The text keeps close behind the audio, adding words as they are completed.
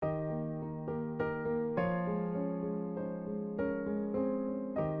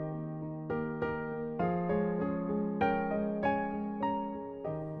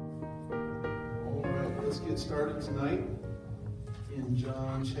get started tonight in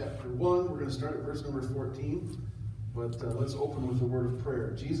John chapter 1. We're going to start at verse number 14, but let's open with a word of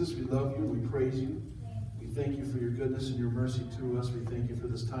prayer. Jesus, we love you and we praise you. We thank you for your goodness and your mercy to us. We thank you for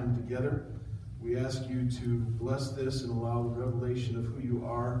this time together. We ask you to bless this and allow the revelation of who you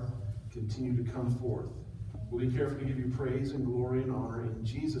are continue to come forth. We'll be careful to give you praise and glory and honor. In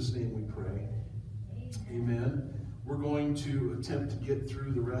Jesus' name we pray. Amen. We're going to attempt to get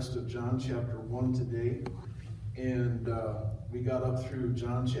through the rest of John chapter 1 today. And we got up through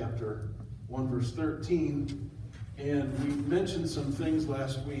John chapter 1 verse 13. And we mentioned some things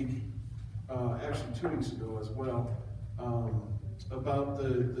last week, actually 2 weeks ago as well, about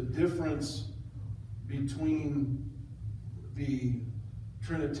the difference between the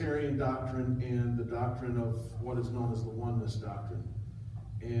Trinitarian doctrine and the doctrine of what is known as the oneness doctrine.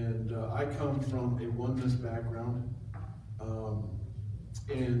 And I come from a oneness background.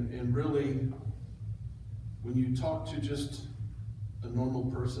 And really, when you talk to just a normal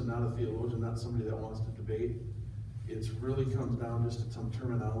person, not a theologian, not somebody that wants to debate, it really comes down just to some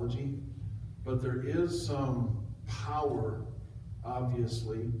terminology. But there is some power,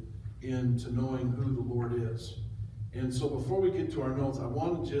 obviously, into knowing who the Lord is. And so before we get to our notes, I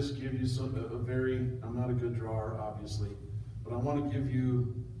want to just give you I'm not a good drawer, obviously, but I want to give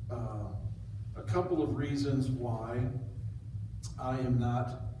you a couple of reasons why I do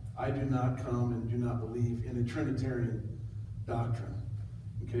not come and do not believe in a Trinitarian doctrine.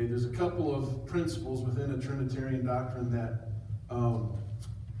 Okay, there's a couple of principles within a Trinitarian doctrine that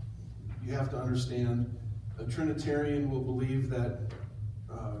you have to understand. A Trinitarian will believe that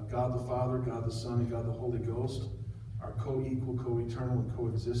God the Father, God the Son, and God the Holy Ghost are co-equal, co-eternal, and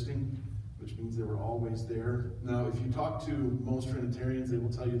coexisting, which means they were always there. Now, if you talk to most Trinitarians, they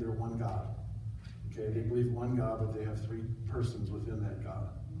will tell you they're one God. Okay, they believe one God, but they have three persons within that God.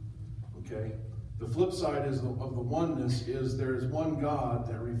 Okay, the flip side of the oneness is there is one God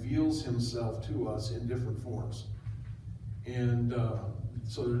that reveals himself to us in different forms. And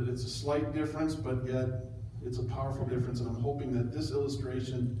so it's a slight difference, but yet it's a powerful difference. And I'm hoping that this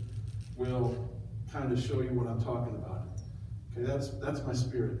illustration will kind of show you what I'm talking about. Okay, that's my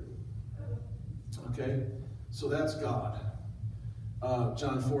spirit. Okay, so that's God.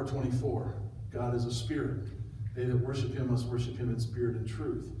 John 4:24. God is a spirit. They that worship him must worship him in spirit and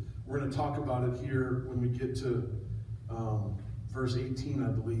truth. We're going to talk about it here when we get to verse 18,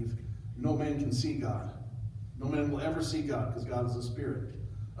 I believe. No man can see God. No man will ever see God because God is a spirit.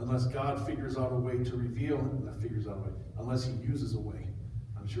 Unless God figures out a way to reveal him. Not figures out a way. Unless he uses a way.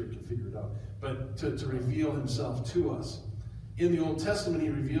 I'm sure he can figure it out. But to reveal himself to us. In the Old Testament, he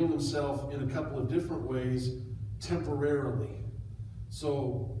revealed himself in a couple of different ways temporarily.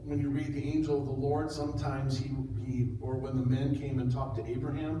 So when you read the angel of the Lord, sometimes he or when the men came and talked to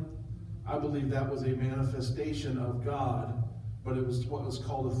Abraham, I believe that was a manifestation of God, but it was what was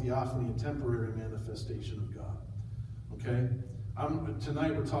called a theophany, a temporary manifestation of God. Okay?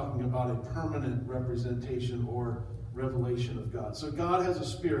 Tonight we're talking about a permanent representation or revelation of God. So God has a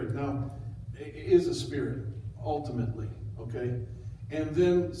spirit. Now, it is a spirit, ultimately. Okay? And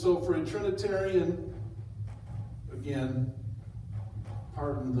then, so for a Trinitarian, again,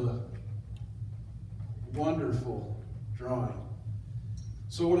 pardon the wonderful drawing.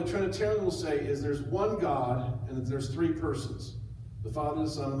 So what a Trinitarian will say is there's one God and there's three persons. The Father, the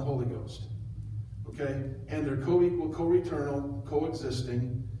Son, and the Holy Ghost. Okay? And they're co-equal, co-eternal,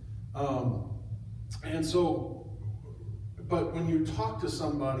 coexisting. And so, but when you talk to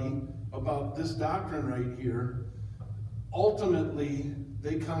somebody about this doctrine right here, ultimately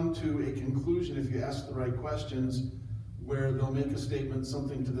they come to a conclusion, if you ask the right questions, where they'll make a statement,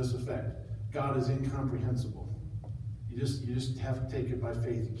 something to this effect. God is incomprehensible. You just have to take it by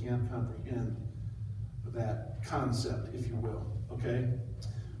faith. You can't comprehend that concept, if you will. Okay?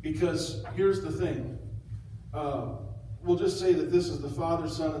 Because here's the thing. We'll just say that this is the Father,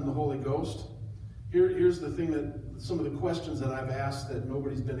 Son, and the Holy Ghost. Here's the thing that some of the questions that I've asked that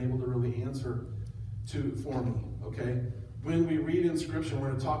nobody's been able to really answer for me. Okay? When we read in Scripture, we're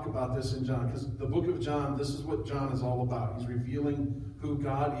going to talk about this in John, because the book of John, this is what John is all about. He's revealing who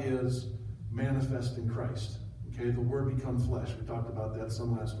God is manifest in Christ. Okay, the Word become flesh. We talked about that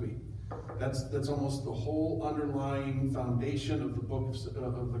some last week. That's almost the whole underlying foundation of the book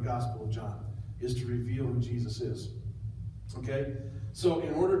of the Gospel of John, is to reveal who Jesus is. Okay, so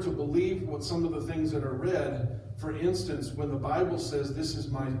in order to believe what some of the things that are read, for instance, when the Bible says, "This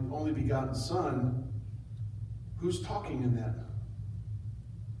is my only begotten Son," who's talking in that?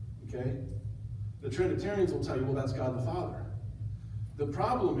 Okay? The Trinitarians will tell you, well, that's God the Father. The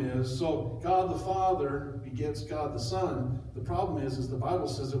problem is, so God the Father begets God the Son. The problem is the Bible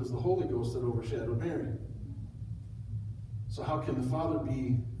says it was the Holy Ghost that overshadowed Mary. So how can the Father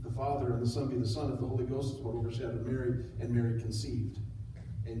be the Father and the Son be the Son if the Holy Ghost is what overshadowed Mary, and Mary conceived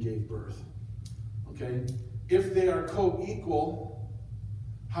and gave birth? Okay? If they are co-equal,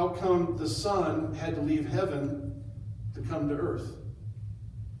 how come the Son had to leave heaven to come to earth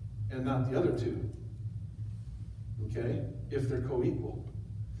and not the other two? Okay? If they're co-equal.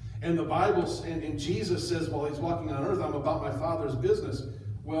 And the Bible, and Jesus says while he's walking on earth, I'm about my Father's business.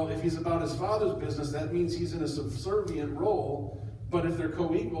 Well, if he's about his Father's business, that means he's in a subservient role. But if they're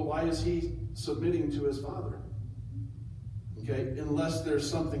co-equal, why is he submitting to his Father? Okay? Unless there's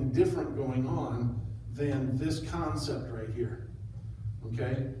something different going on than this concept right here.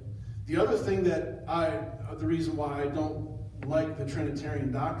 Okay? The other thing that the reason why I don't like the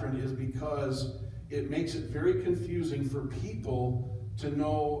Trinitarian doctrine is because it makes it very confusing for people to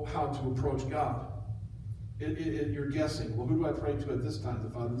know how to approach God. You're guessing, well, who do I pray to at this time? The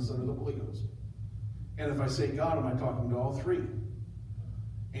Father, the Son, or the Holy Ghost? And if I say God, am I talking to all three?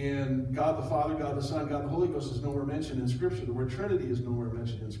 And God the Father, God the Son, God the Holy Ghost is nowhere mentioned in Scripture. The word Trinity is nowhere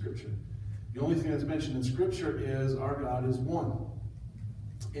mentioned in Scripture. The only thing that's mentioned in Scripture is our God is one.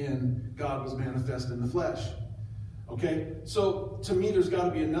 And God was manifest in the flesh. Okay? So, to me, there's got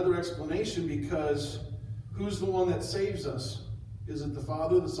to be another explanation, because who's the one that saves us? Is it the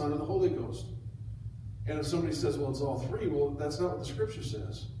Father, the Son, or the Holy Ghost? And if somebody says, well, it's all three, well, that's not what the Scripture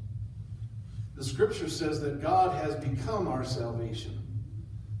says. The Scripture says that God has become our salvation.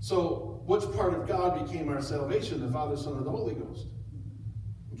 So, which part of God became our salvation? The Father, Son, or the Holy Ghost?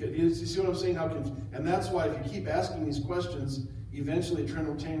 Okay, you see what I'm saying? And that's why if you keep asking these questions, eventually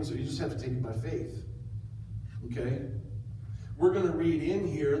Trinitarians, you just have to take it by faith. Okay? We're going to read in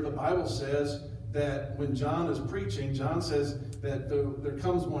here, the Bible says that when John is preaching, John says that there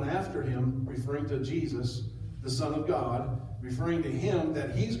comes one after him, referring to Jesus, the Son of God, referring to him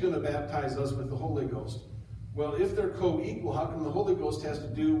that he's going to baptize us with the Holy Ghost. Well, if they're co-equal, how come the Holy Ghost has to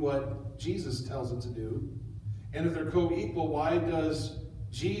do what Jesus tells it to do? And if they're co-equal, why does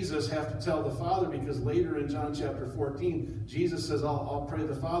Jesus have to tell the Father? Because later in John chapter 14, Jesus says, I'll pray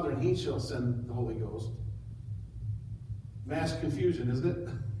the Father and he shall send the Holy Ghost. Mass confusion, isn't it?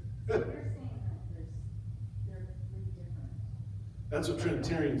 You're saying that there are three different. That's what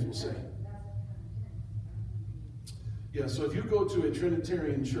Trinitarians will say. That's what Trinitarians. Yeah, so if you go to a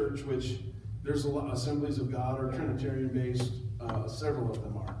Trinitarian church, which there's a lot of Assemblies of God or Trinitarian-based, several of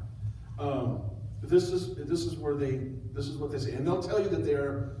them are. This is what they say, and they'll tell you that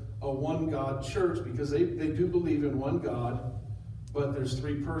they're a one God church because they do believe in one God, but there's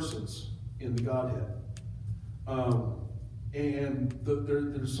three persons in the Godhead. And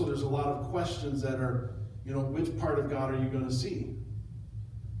so there's a lot of questions that are, which part of God are you going to see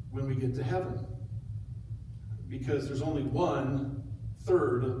when we get to heaven? Because there's only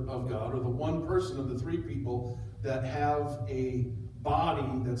 1/3 of God, or the one person of the three people that have a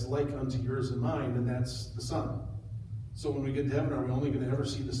body that's like unto yours and mine, and that's the Son. So when we get to heaven, are we only going to ever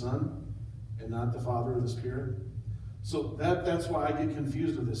see the Son and not the Father or the Spirit? So that's why I get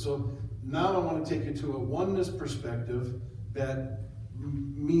confused with this. So now I want to take you to a oneness perspective that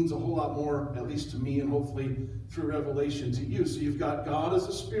means a whole lot more, at least to me, and hopefully through revelation to you. So you've got God as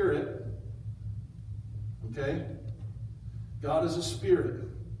a spirit. Okay? God is a spirit.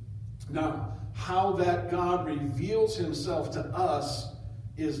 Now, how that God reveals himself to us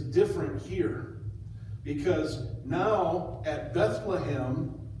is different here. Because now at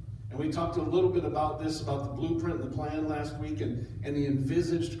Bethlehem, and we talked a little bit about this, about the blueprint and the plan last week, and the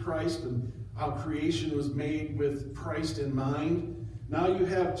envisaged Christ, and how creation was made with Christ in mind. Now you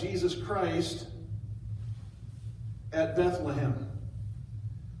have Jesus Christ at Bethlehem.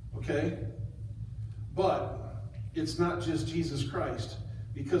 Okay? But it's not just Jesus Christ.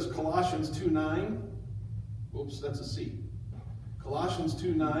 Because Colossians 2:9, oops, that's a C. Colossians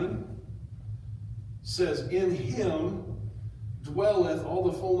 2:9 says, in him dwelleth all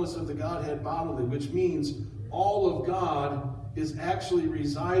the fullness of the Godhead bodily, which means all of God is actually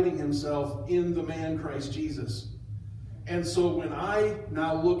residing himself in the man Christ Jesus. And so when I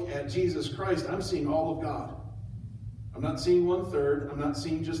now look at Jesus Christ, I'm seeing all of God. I'm not seeing 1/3. I'm not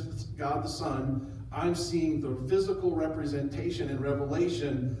seeing just God the Son. I'm seeing the physical representation and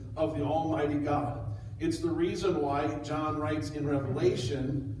revelation of the Almighty God. It's the reason why John writes in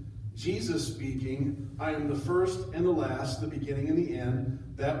Revelation, Jesus speaking, I am the first and the last, the beginning and the end,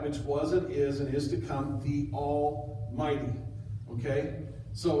 that which was and is to come, the Almighty. Okay?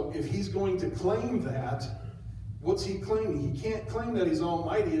 So if he's going to claim that, what's he claiming? He can't claim that he's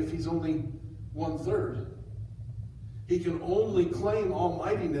almighty if he's only 1/3. He can only claim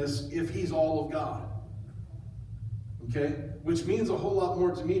almightiness if he's all of God. Okay? Which means a whole lot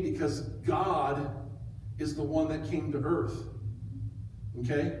more to me, because God is the one that came to earth.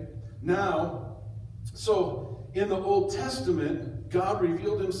 Okay? Now, so in the Old Testament, God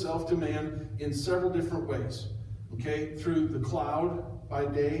revealed himself to man in several different ways. Okay? Through the cloud by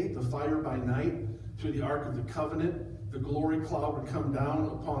day, the fire by night, through the Ark of the Covenant, the glory cloud would come down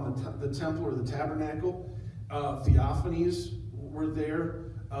upon the temple or the tabernacle. Theophanies were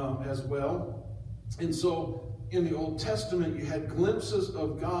there as well. And so in the Old Testament, you had glimpses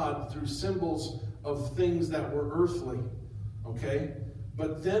of God through symbols of things that were earthly. Okay?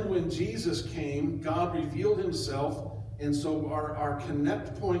 But then when Jesus came, God revealed himself. And so our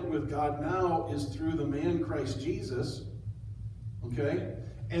connect point with God now is through the man Christ Jesus. Okay?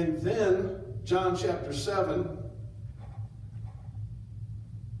 And then, John chapter 7,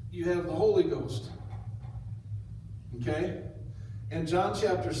 you have the Holy Ghost. Okay? And John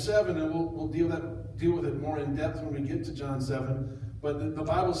chapter 7, and we'll deal with it more in depth when we get to John 7, but the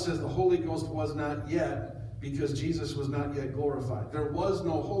Bible says the Holy Ghost was not yet, because Jesus was not yet glorified. There was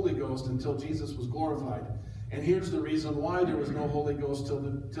no Holy Ghost until Jesus was glorified. And here's the reason why there was no Holy Ghost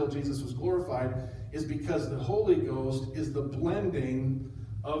till Jesus was glorified, is because the Holy Ghost is the blending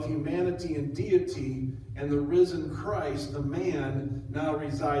of humanity and deity, and the risen Christ, the man, now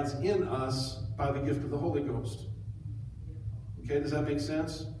resides in us by the gift of the Holy Ghost. Okay, does that make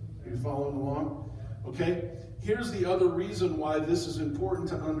sense? Are you following along? Okay, here's the other reason why this is important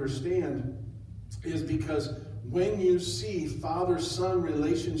to understand, is because when you see father-son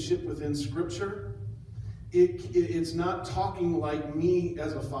relationship within Scripture, it's not talking like me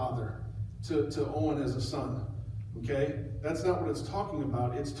as a father to Owen as a son. Okay? That's not what it's talking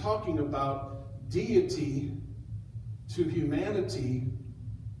about. It's talking about deity to humanity.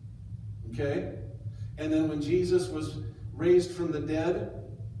 Okay? And then when Jesus was raised from the dead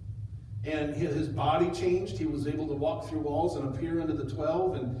and his body changed, he was able to walk through walls and appear unto the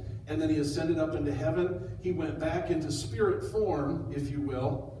 12, and then he ascended up into heaven. He went back into spirit form, if you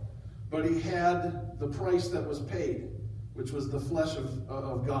will, but he had the price that was paid, which was the flesh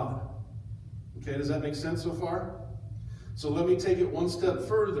of God. Okay, does that make sense so far? So let me take it one step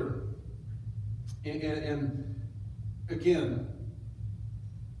further. And again,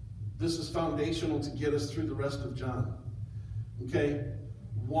 this is foundational to get us through the rest of John. Okay,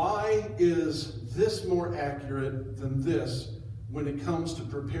 why is this more accurate than this when it comes to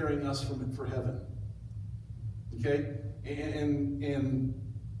preparing us for heaven? Okay, and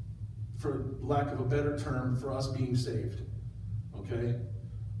for lack of a better term, for us being saved. Okay,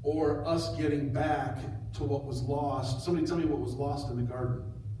 or us getting back to what was lost. Somebody tell me what was lost in the garden.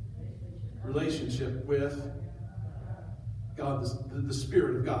 Relationship with God, the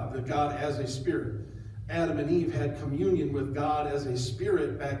Spirit of God, the God as a spirit. Adam and Eve had communion with God as a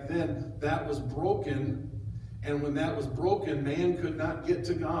spirit back then. That was broken. And when that was broken, man could not get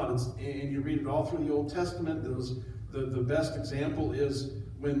to God. And you read it all through the Old Testament. The best example is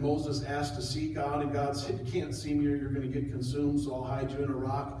when Moses asked to see God, and God said, "You can't see me or you're going to get consumed, so I'll hide you in a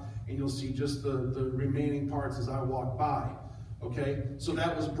rock, and you'll see just the remaining parts as I walk by." Okay? So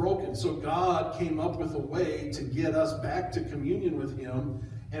that was broken. So God came up with a way to get us back to communion with him.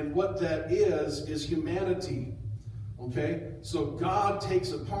 And what that is humanity. Okay? So God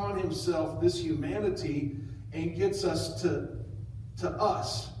takes upon himself this humanity and gets us to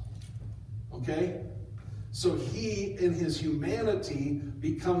us. Okay? So he, in his humanity,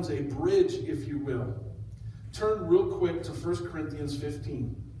 becomes a bridge, if you will. Turn real quick to 1 Corinthians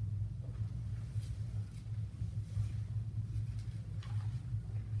 15.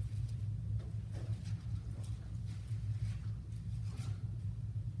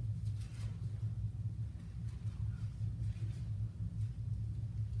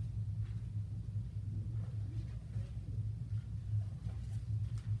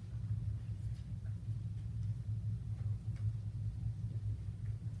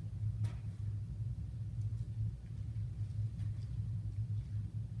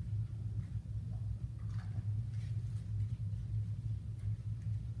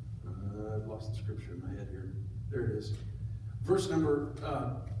 I've lost the scripture in my head here. There it is. Verse number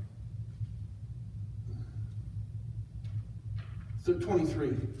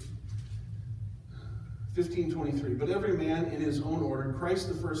 23. 15:23. But every man in his own order, Christ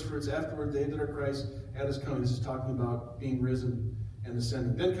the first fruits, afterward they that are Christ at his coming. This is talking about being risen and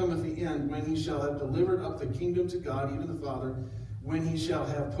ascending. Then cometh the end, when he shall have delivered up the kingdom to God, even the Father, when he shall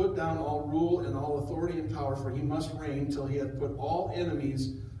have put down all rule and all authority and power, for he must reign till he hath put all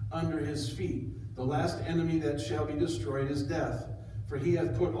enemies under his feet. The last enemy that shall be destroyed is death. For he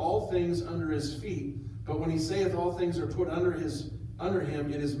hath put all things under his feet. But when he saith all things are put under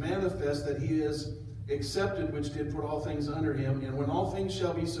him, it is manifest that he is accepted which did put all things under him. And when all things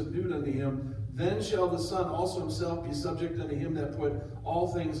shall be subdued unto him, Then shall the Son also himself be subject unto him that put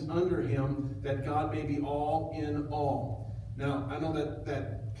all things under him, that God may be all in all. Now, I know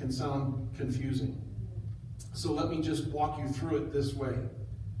that can sound confusing. So let me just walk you through it this way.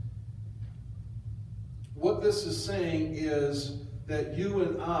 What this is saying is that you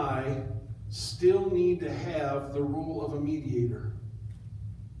and I still need to have the role of a mediator.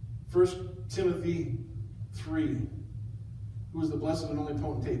 1 Timothy 3. Who is the blessed and only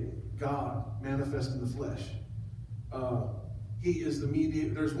potentate? God, manifest in the flesh. He is the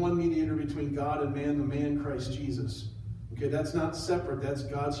mediator. There's one mediator between God and man, the man Christ Jesus. Okay, that's not separate. That's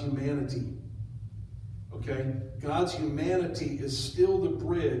God's humanity. Okay? God's humanity is still the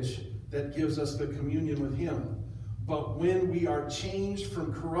bridge that gives us the communion with him. But when we are changed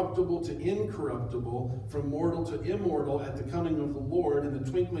from corruptible to incorruptible, from mortal to immortal at the coming of the Lord, in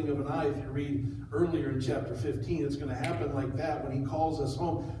the twinkling of an eye, if you read earlier in chapter 15, it's going to happen like that when he calls us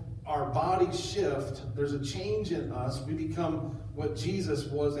home. Our bodies shift. There's a change in us. We become what Jesus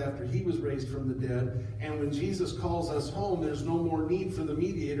was after he was raised from the dead. And when Jesus calls us home, there's no more need for the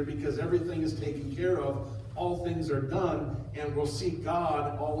mediator because everything is taken care of. All things are done, and we'll see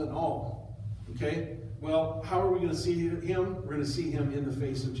God all in all. Okay? Well, how are we going to see him? We're going to see him in the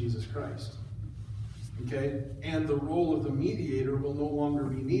face of Jesus Christ. Okay? And the role of the mediator will no longer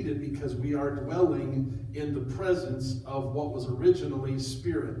be needed because we are dwelling in the presence of what was originally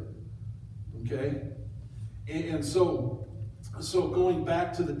spirit. Okay? And so going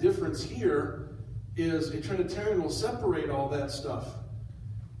back to the difference here is a Trinitarian will separate all that stuff.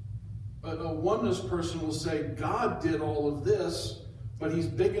 A oneness person will say, God did all of this, but he's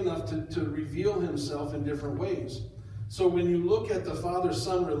big enough to reveal himself in different ways. So when you look at the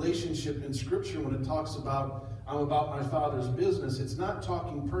Father-Son relationship in Scripture, when it talks about, I'm about my Father's business, it's not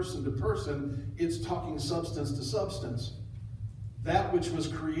talking person to person, it's talking substance to substance. That which was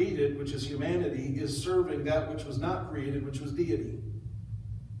created, which is humanity, is serving that which was not created, which was deity.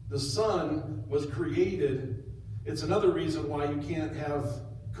 The Son was created. It's another reason why you can't have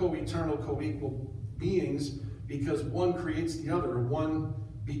co-eternal, co-equal beings, because one creates the other, one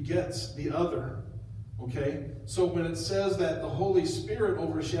begets the other. Okay? So when it says that the Holy Spirit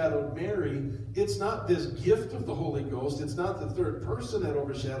overshadowed Mary, it's not this gift of the Holy Ghost, it's not the third person that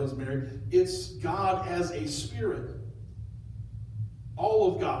overshadows Mary, it's God as a spirit.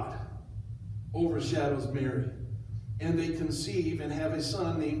 All of God overshadows Mary. And they conceive and have a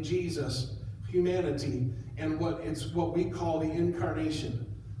son named Jesus, humanity, and what we call the incarnation.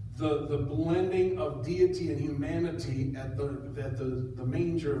 The blending of deity and humanity at the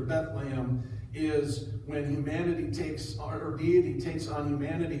manger of Bethlehem is when humanity takes, or deity takes on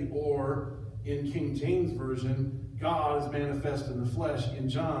humanity, or in King James Version, God is manifest in the flesh. In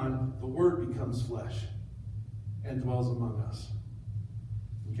John, the Word becomes flesh and dwells among us.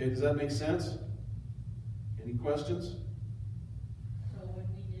 Okay, does that make sense? Any questions? So when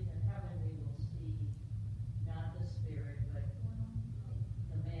we get to heaven, we will see not the Spirit, but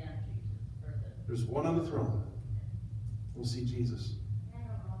the man Jesus, or the... There's one on the throne. We'll see Jesus. I don't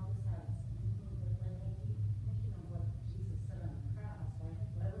know if this has anything to do with, like, I keep thinking of what Jesus said on the cross.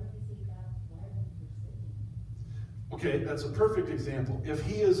 Like, why would he see God? Why would he forsake him? Okay, that's a perfect example. If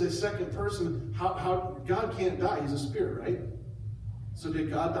he is a second person, how God can't die? He's a spirit, right? So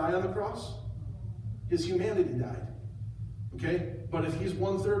did God die on the cross? His humanity died. Okay? But if he's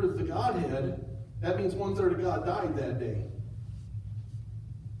 1/3 of the Godhead, that means 1/3 of God died that day.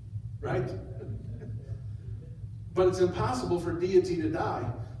 Right? But it's impossible for deity to die.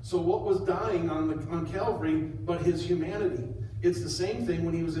 So what was dying on Calvary but his humanity? It's the same thing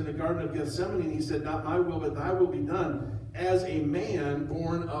when he was in the Garden of Gethsemane and he said, not my will, but thy will be done. As a man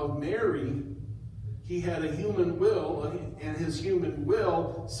born of Mary, he had a human will, and his human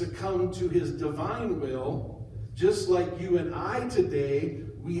will succumbed to his divine will. Just like you and I today,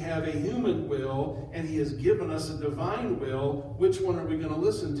 we have a human will, and he has given us a divine will. Which one are we going to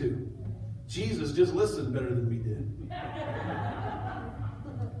listen to? Jesus just listened better than we did.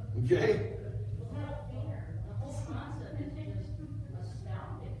 Okay? It's not fair. The whole concept is just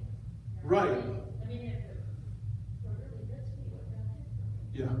astounding. Right. I mean, it really gets me what God did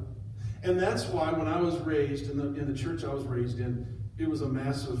for me. Yeah. And that's why when I was raised, in the church I was raised in, it was a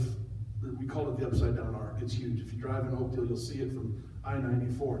massive, we called it the Upside Down Ark. It's huge. If you drive in Oakdale, you'll see it from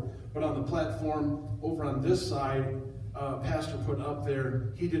I-94. But on the platform over on this side, pastor put up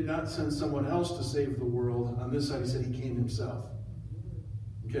there, he did not send someone else to save the world. On this side, he said he came himself.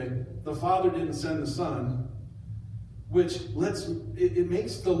 Okay? The Father didn't send the Son, which it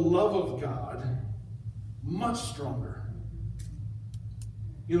makes the love of God much stronger.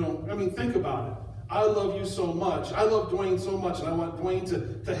 You know, I mean, think about it. I love you so much. I love Dwayne so much, and I want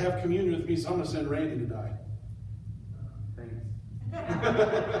Dwayne to have communion with me, so I'm going to send Randy to die. Thanks.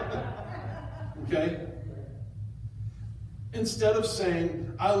 Okay? Instead of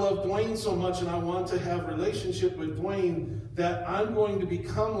saying, I love Dwayne so much and I want to have a relationship with Dwayne, that I'm going to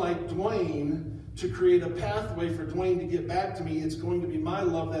become like Dwayne to create a pathway for Dwayne to get back to me, it's going to be my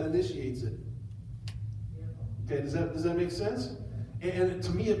love that initiates it. Okay, does that make sense? And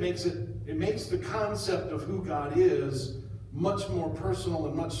to me, it makes the concept of who God is much more personal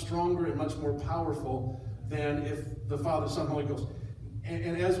and much stronger and much more powerful than if the Father, Son, Holy Ghost.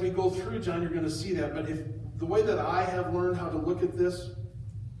 And as we go through John, you're going to see that. But if the way that I have learned how to look at this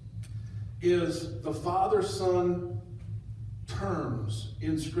is the Father-Son terms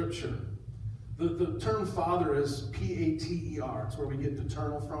in Scripture. The term Father is P-A-T-E-R. It's where we get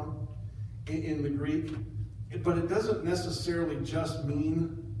paternal from in the Greek. But it doesn't necessarily just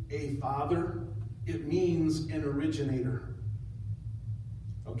mean a father. It means an originator.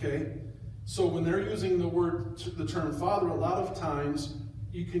 Okay? So when they're using the term Father, a lot of times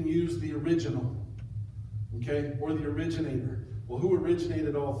you can use the original. Okay? Or the originator. Well, who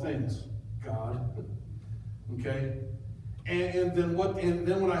originated all things? God. Okay? And then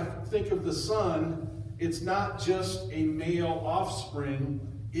when I think of the Son, it's not just a male offspring,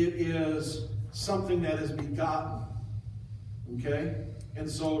 it is something that is begotten. Okay? And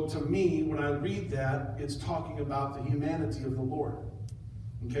so to me, when I read that, it's talking about the humanity of the Lord.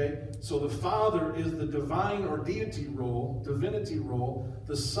 Okay? So the Father is the divine or divinity role.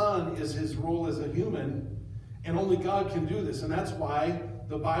 The Son is his role as a human, and only God can do this. And that's why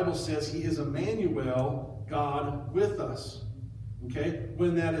the Bible says he is Emmanuel, God with us. Okay?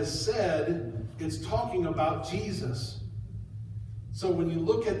 When that is said, it's talking about Jesus. So when you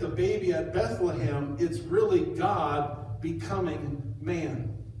look at the baby at Bethlehem, it's really God becoming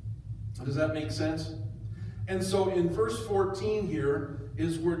man. Does that make sense? And so in verse 14 here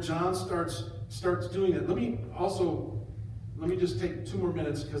is where John starts doing it. Let me just take 2 more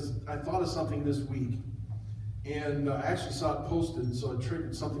minutes because I thought of something this week. And I actually saw it posted, so it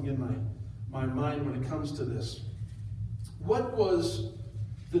triggered something in my mind when it comes to this. What was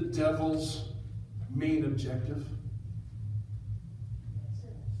the devil's main objective?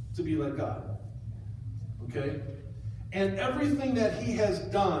 To be like God. Okay? And everything that he has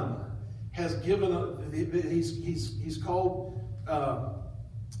done has given he's called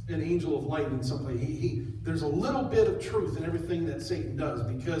an angel of light in some way. There's a little bit of truth in everything that Satan does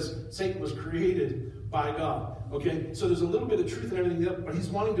because Satan was created by God. Okay? So there's a little bit of truth in everything, but he's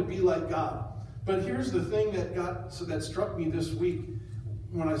wanting to be like God. But here's the thing that struck me this week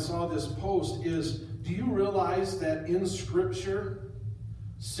when I saw this post is, do you realize that in Scripture,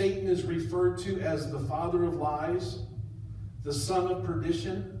 Satan is referred to as the father of lies, the son of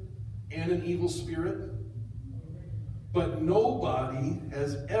perdition, and an evil spirit? But nobody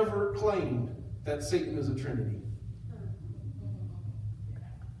has ever claimed that Satan is a Trinity.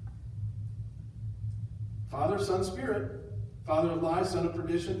 Father, Son, Spirit. Father of lies, son of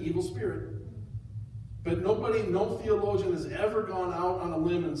perdition, evil spirit. But no theologian has ever gone out on a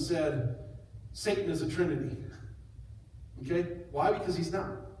limb and said, Satan is a Trinity. Okay? Why? Because he's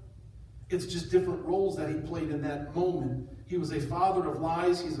not. It's just different roles that he played in that moment. He was a father of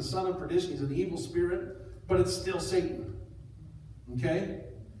lies, he's a son of perdition, he's an evil spirit, but it's still Satan. Okay?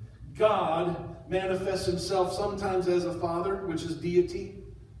 God manifests himself sometimes as a father, which is deity.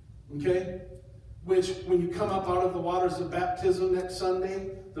 Okay? Which, when you come up out of the waters of baptism next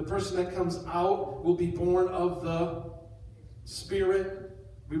Sunday, the person that comes out will be born of the Spirit.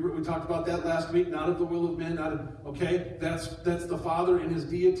 We talked about that last week, not of the will of men. Okay? That's the Father in his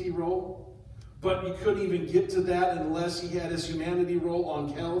deity role. But you couldn't even get to that unless he had his humanity role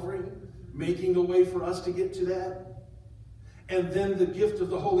on Calvary, making the way for us to get to that. And then the gift of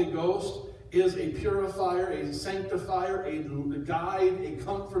the Holy Ghost is a purifier, a sanctifier, a guide, a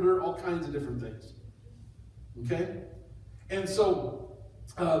comforter, all kinds of different things. Okay? And so,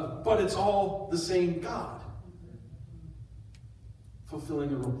 but it's all the same God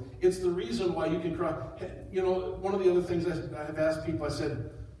fulfilling a role. It's the reason why you can cry. You know, one of the other things I've asked people, I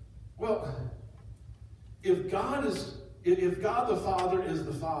said, well, if God the Father is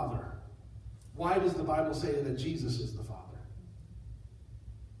the Father, why does the Bible say that Jesus is the Father?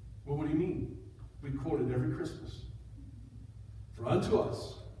 Well, what do you mean? We quote it every Christmas. For unto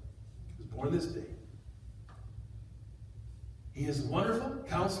us is born this day. He is wonderful,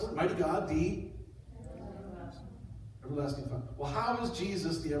 Counselor, Mighty God, the Everlasting Father. Well, how is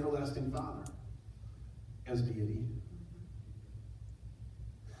Jesus the Everlasting Father? As deity.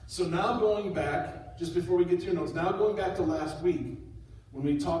 So now going back, just before we get to your notes, now going back to last week, When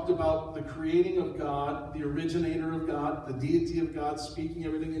we talked about the creating of God, the originator of God, the deity of God speaking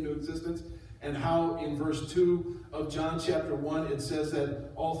everything into existence, and how in verse 2 of John chapter 1 it says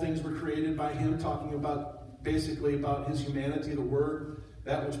that all things were created by him, talking about basically about his humanity, the Word,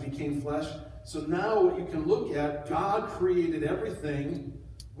 that which became flesh. So now what you can look at, God created everything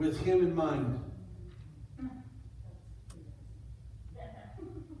with him in mind.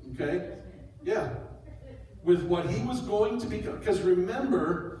 Okay? Yeah. With what he was going to become. Because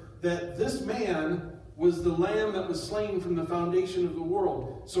remember that this man was the lamb that was slain from the foundation of the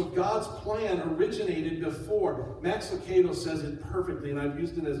world. So God's plan originated before. Max Lucado says it perfectly, and I've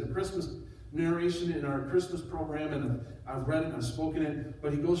used it as a Christmas narration in our Christmas program, and I've read it and I've spoken it,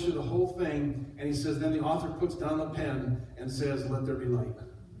 but he goes through the whole thing, and he says, then the author puts down the pen and says, let there be light.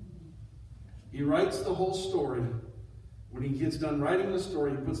 He writes the whole story. When he gets done writing the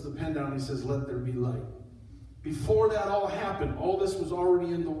story, he puts the pen down and he says, let there be light. Before that all happened, all this was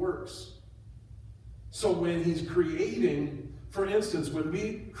already in the works. So when he's creating, for instance, when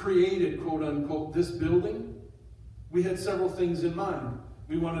we created, quote unquote, this building, we had several things in mind.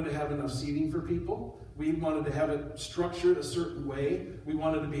 We wanted to have enough seating for people. We wanted to have it structured a certain way. We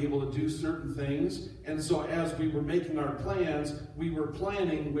wanted to be able to do certain things. And so as we were making our plans, we were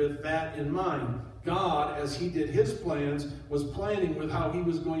planning with that in mind. God, as he did his plans, was planning with how he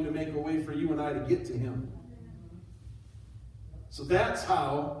was going to make a way for you and I to get to him. So that's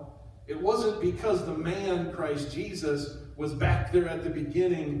how, it wasn't because the man, Christ Jesus, was back there at the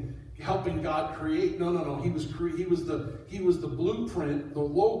beginning helping God create. No. He was the blueprint, the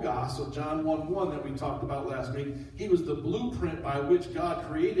logos of John 1:1 that we talked about last week. He was the blueprint by which God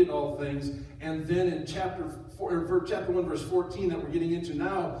created all things. And then in chapter 1, verse 14 that we're getting into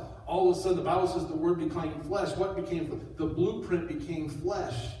now, all of a sudden the Bible says the Word became flesh. What became? The blueprint became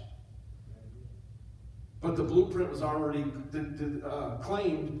flesh. But the blueprint was already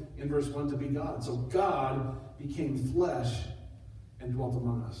claimed in verse 1 to be God. So God became flesh and dwelt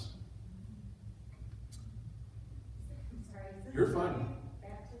among us. I'm sorry, is this You're fine.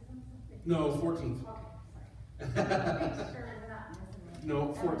 baptism something? No, 14th. Okay, sorry. Make sure we're not missing it.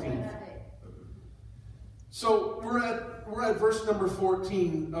 No, 14th. Okay. So we're at verse number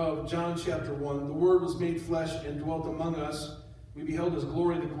 14 of John chapter 1. The Word was made flesh and dwelt among us. We beheld his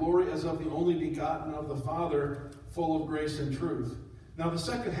glory, the glory as of the only begotten of the Father, full of grace and truth. Now the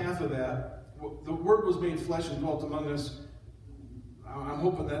second half of that, the Word was made flesh and dwelt among us. I'm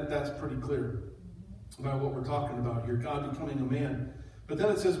hoping that that's pretty clear about what we're talking about here, God becoming a man. But then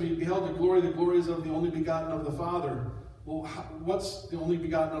it says, we beheld the glory is of the only begotten of the Father. Well, what's the only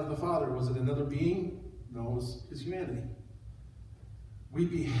begotten of the Father? Was it another being? No, it was his humanity. We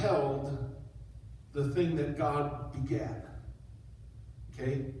beheld the thing that God begat.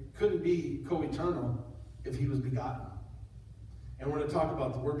 Okay? Couldn't be co-eternal if he was begotten. And we're going to talk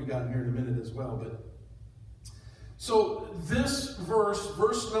about the word begotten here in a minute as well. But so this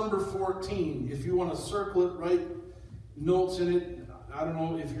verse number 14, if you want to circle it, write notes in it. I don't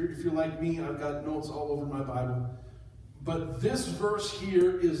know if you're like me, I've got notes all over my Bible. But this verse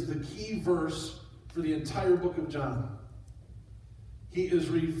here is the key verse for the entire book of John. He is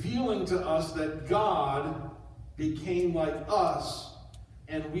revealing to us that God became like us,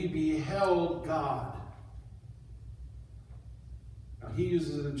 and we beheld God. Now he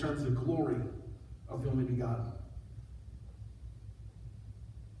uses it in terms of the glory of the only begotten.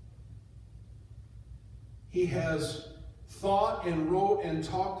 He has thought and wrote and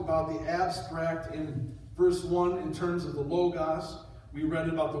talked about the abstract in verse 1 in terms of the Logos. We read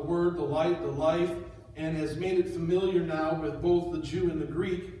about the Word, the light, the life, and has made it familiar now with both the Jew and the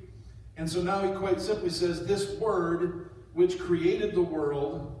Greek. And so now he quite simply says, this Word which created the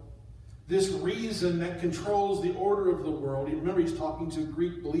world, this reason that controls the order of the world, you remember he's talking to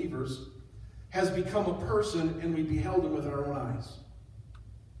Greek believers, has become a person, and we beheld him with our own eyes.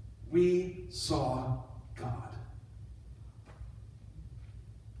 We saw God.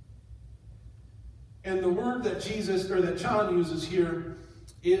 And the word that John uses here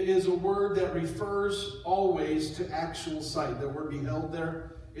is a word that refers always to actual sight. That word beheld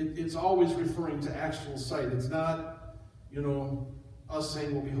there, it's always referring to actual sight. It's not, us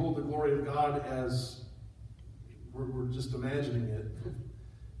saying, well, behold the glory of God as we're just imagining it.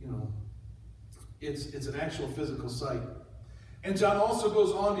 It's an actual physical sight. And John also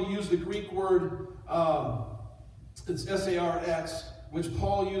goes on to use the Greek word, it's sarx, which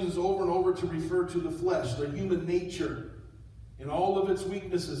Paul uses over and over to refer to the flesh, the human nature, in all of its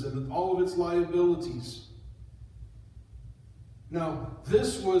weaknesses and all of its liabilities. Now,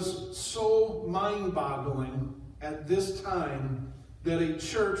 this was so mind-boggling at this time that a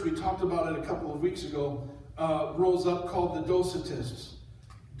church, we talked about it a couple of weeks ago, rose up called the Docetists.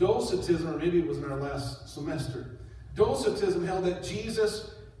 Docetism, or maybe it was in our last semester, Docetism held that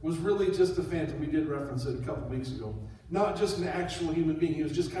Jesus was really just a phantom. We did reference it a couple weeks ago. Not just an actual human being. He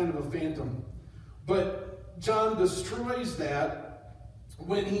was just kind of a phantom. But John destroys that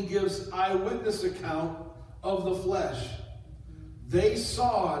when he gives eyewitness account of the flesh. They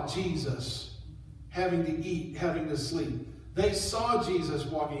saw Jesus having to eat, having to sleep. They saw Jesus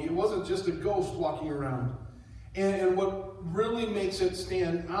walking. It wasn't just a ghost walking around. And what really makes it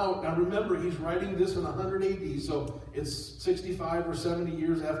stand out, now remember, he's writing this in 100 AD, so it's 65 or 70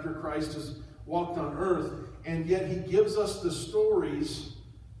 years after Christ has walked on earth, and yet he gives us the stories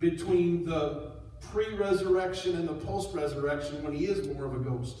between the pre-resurrection and the post-resurrection when he is more of a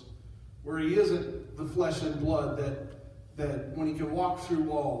ghost, where he isn't the flesh and blood that when he can walk through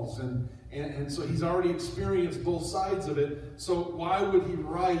walls, and so he's already experienced both sides of it. So why would he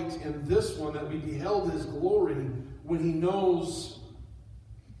write in this one that we beheld his glory when he knows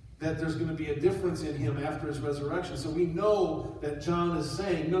that there's going to be a difference in him after his resurrection? So we know that John is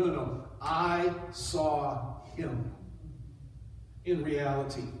saying, no, I saw him in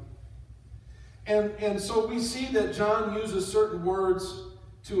reality. And so we see that John uses certain words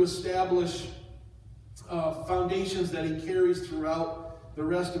to establish foundations that he carries throughout the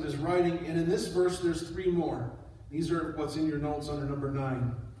rest of his writing. And in this verse, there's 3 more. These are what's in your notes under number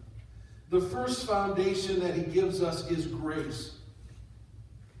 9. The first foundation that he gives us is grace.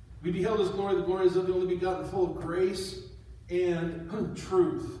 We beheld his glory, the glory is of the only begotten, full of grace and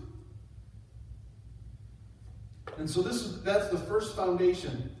truth. And so that's the first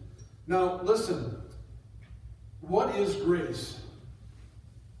foundation. Now, listen. What is grace?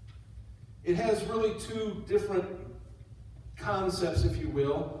 It has really 2 different concepts, if you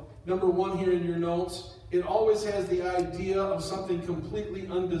will. Number 1 here in your notes, it always has the idea of something completely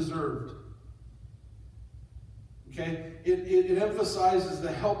undeserved. Okay? It emphasizes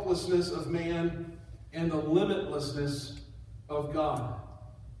the helplessness of man and the limitlessness of God.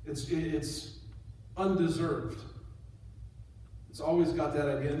 It's undeserved. It's always got that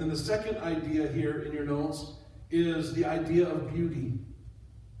idea. And then the second idea here in your notes is the idea of beauty.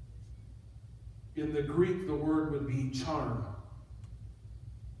 In the Greek, the word would be charm.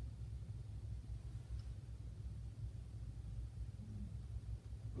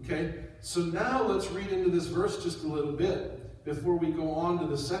 Okay? So now let's read into this verse just a little bit before we go on to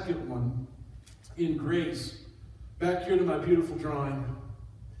the second one in grace. Back here to my beautiful drawing.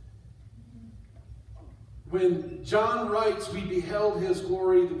 When John writes, we beheld his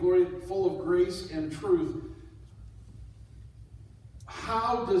glory, the glory full of grace and truth.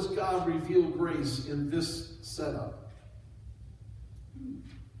 How does God reveal grace in this setup?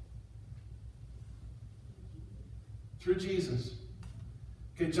 Through Jesus.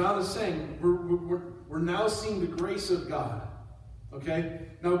 Okay, John is saying we're now seeing the grace of God. Okay?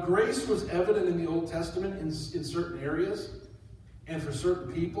 Now, grace was evident in the Old Testament in certain areas and for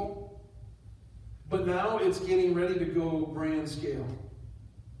certain people. But now it's getting ready to go grand scale.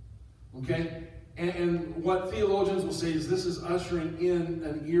 Okay? And what theologians will say is this is ushering in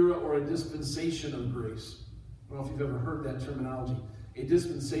an era or a dispensation of grace. I don't know if you've ever heard that terminology. A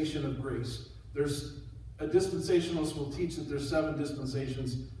dispensation of grace. A dispensationalist will teach that there's 7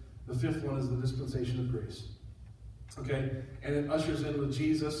 dispensations. The 5th one is the dispensation of grace. Okay? And it ushers in with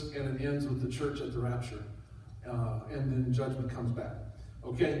Jesus, and it ends with the church at the rapture. And then judgment comes back.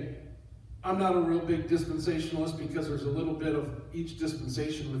 Okay? I'm not a real big dispensationalist because there's a little bit of each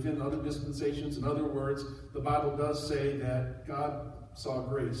dispensation within other dispensations. In other words, the Bible does say that God saw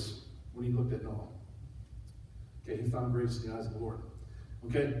grace when he looked at Noah. Okay, he found grace in the eyes of the Lord.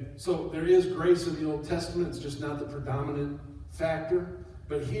 Okay, so there is grace in the Old Testament. It's just not the predominant factor.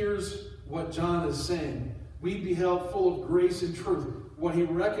 But here's what John is saying. We beheld full of grace and truth. What he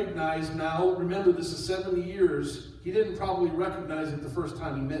recognized now, remember this is 70 years, he didn't probably recognize it the first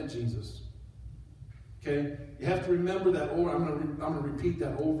time he met Jesus. Okay? You have to remember that over. I'm going to repeat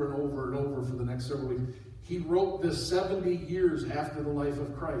that over and over and over for the next several weeks. He wrote this 70 years after the life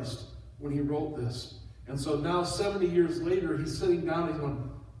of Christ when he wrote this. And so now 70 years later, he's sitting down and he's going,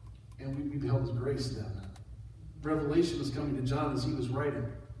 and we beheld his grace then. Revelation was coming to John as he was writing.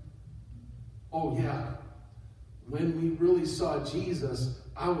 Oh yeah. When we really saw Jesus,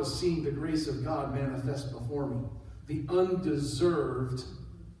 I was seeing the grace of God manifest before me. The undeserved,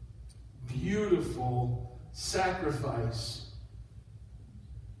 beautiful sacrifice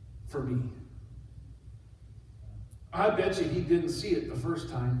for me. I bet you he didn't see it the first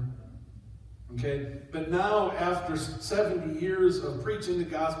time. Okay? But now, after 70 years of preaching the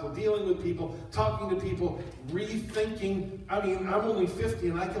gospel, dealing with people, talking to people, rethinking, I'm only 50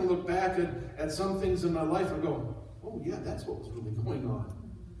 and I can look back at some things in my life and go, oh yeah, that's what was really going on.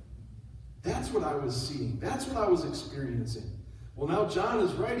 That's what I was seeing. That's what I was experiencing. Well, now John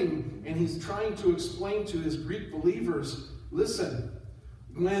is writing, and he's trying to explain to his Greek believers, listen,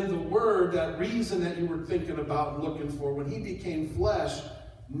 when the Word, that reason that you were thinking about and looking for, when he became flesh,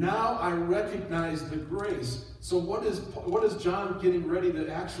 now I recognize the grace. So what is John getting ready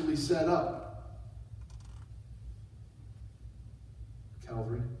to actually set up?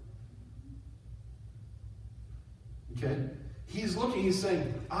 Calvary. Okay? He's looking, he's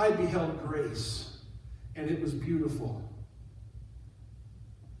saying, I beheld grace, and it was beautiful.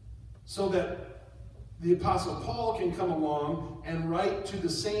 So that the Apostle Paul can come along and write to the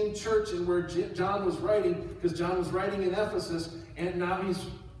same church in where John was writing, because John was writing in Ephesus, and now he's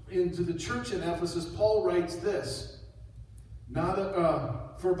into the church in Ephesus. Paul writes this,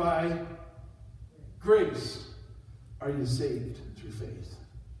 for by grace are you saved through faith.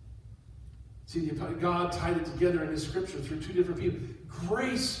 See, God tied it together in his scripture through two different people.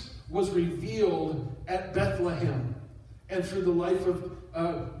 Grace was revealed at Bethlehem and through the life of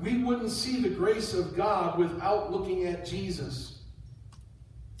we wouldn't see the grace of God without looking at Jesus.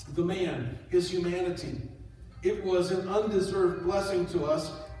 The man, his humanity. It was an undeserved blessing to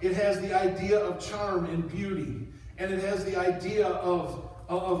us. It has the idea of charm and beauty. And it has the idea of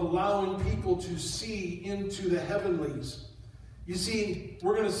allowing people to see into the heavenlies. You see,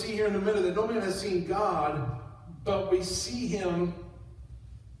 we're going to see here in a minute that no man has seen God, but we see him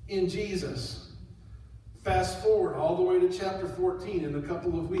in Jesus. Fast forward all the way to chapter 14 in a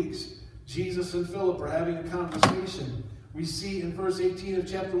couple of weeks. Jesus and Philip are having a conversation. We see in verse 18 of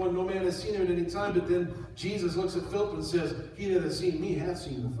chapter 1, no man has seen him at any time, but then Jesus looks at Philip and says, he that has seen me hath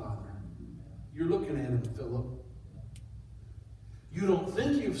seen the Father. You're looking at him, Philip. You don't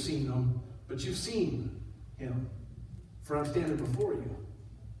think you've seen him, but you've seen him. For I'm standing before you.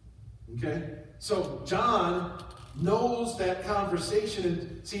 Okay? So John knows that conversation.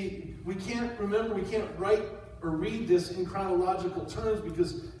 And see, we can't write or read this in chronological terms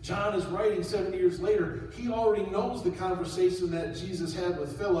because John is writing 70 years later. He already knows the conversation that Jesus had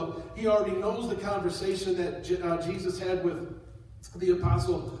with Philip. He already knows the conversation that Jesus had with the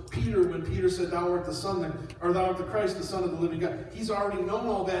apostle Peter when Peter said, thou art the Son, or thou art the Christ, the Son of the living God. He's already known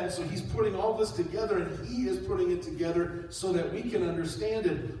all that, and so he's putting all this together, and he is putting it together so that we can understand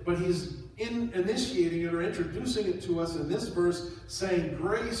it. But he's initiating it or introducing it to us in this verse, saying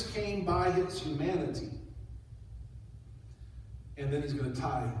grace came by his humanity. And then he's going to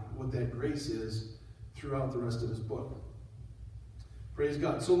tie what that grace is throughout the rest of his book. Praise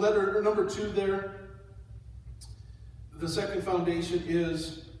God. So letter number 2 there. The second foundation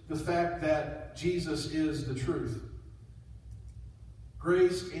is the fact that Jesus is the truth.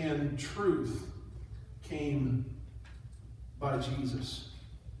 Grace and truth came by Jesus.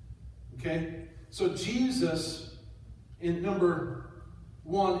 Okay? So Jesus, in number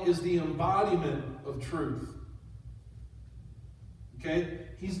 1, is the embodiment of truth. Okay?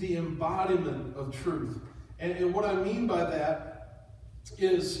 He's the embodiment of truth. And what I mean by that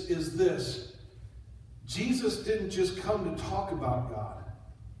is this. Jesus didn't just come to talk about God.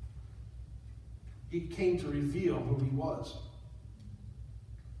 He came to reveal who he was.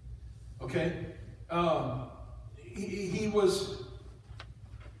 Okay? He was...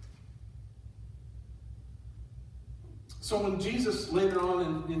 So when Jesus later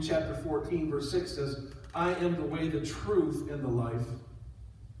on in chapter 14, verse 6 says, I am the way, the truth, and the life.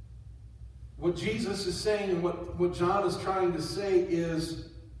 What Jesus is saying and what John is trying to say is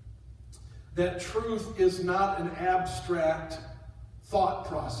that truth is not an abstract thought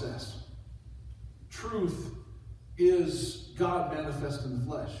process. Truth is God manifest in the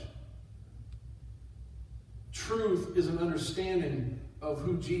flesh. Truth is an understanding of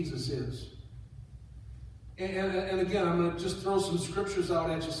who Jesus is. And again, I'm going to just throw some scriptures out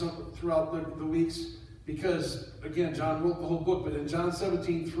at you throughout the weeks because, again, John wrote the whole book, but in John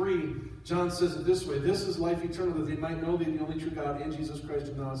 17:3, John says it this way, this is life eternal, that they might know thee, the only true God, and Jesus Christ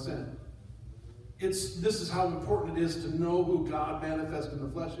whom thou hast sent. This is how important it is to know who God manifest in the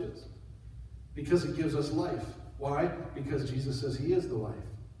flesh is. Because it gives us life. Why? Because Jesus says he is the life.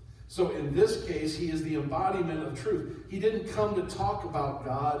 So in this case, he is the embodiment of truth. He didn't come to talk about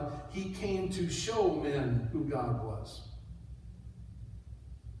God. He came to show men who God was.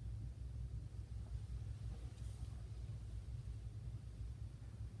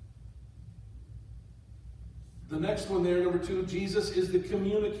 The next one there, number 2, Jesus is the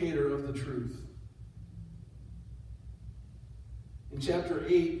communicator of the truth. In chapter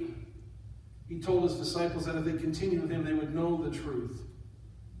 8, he told his disciples that if they continued with him, they would know the truth.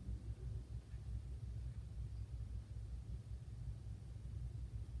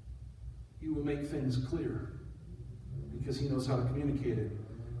 He will make things clear because he knows how to communicate it.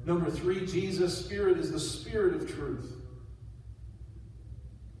 Number 3, Jesus' Spirit is the Spirit of truth.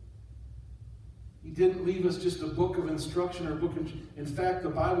 He didn't leave us just a book of instruction or a book of... In fact, the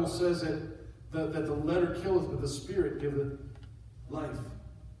Bible says that the letter killeth, but the Spirit giveth life.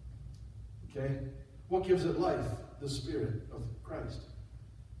 Okay? What gives it life? The Spirit of Christ.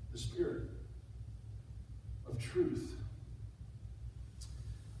 The Spirit of truth.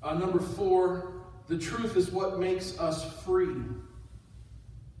 Number 4, the truth is what makes us free.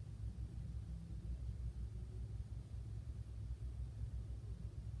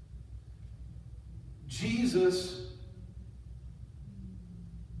 Jesus,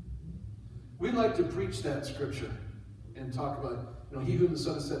 we like to preach that scripture and talk about, he whom the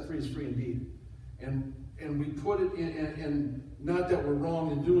Son has set free is free indeed. And we put it in, and not that we're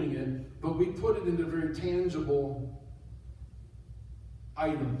wrong in doing it, but we put it into very tangible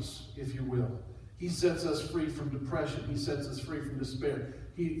items, if you will. He sets us free from depression. He sets us free from despair.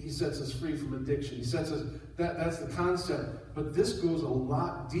 He sets us free from addiction. He sets us, that's the concept. But this goes a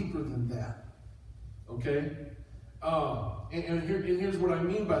lot deeper than that. Okay? And here's what I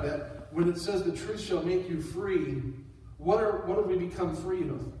mean by that. When it says the truth shall make you free, what have we become free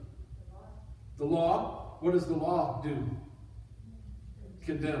of? The law. What does the law do?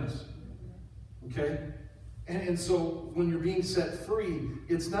 Condemns. Okay? And so when you're being set free,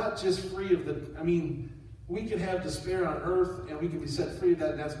 it's not just free of we can have despair on earth and we can be set free of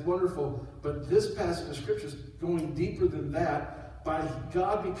that, and that's wonderful. But this passage of Scripture is going deeper than that. By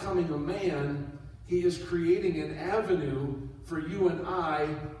God becoming a man, He is creating an avenue for you and I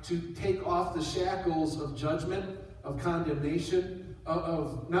to take off the shackles of judgment, of condemnation,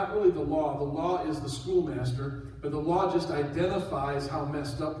 of not really the law. The law is the schoolmaster, but the law just identifies how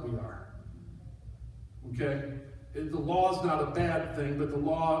messed up we are. Okay? The law is not a bad thing, but the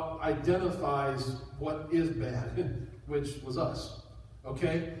law identifies what is bad, which was us.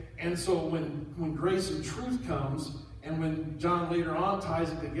 Okay? And so when grace and truth comes, and when John later on ties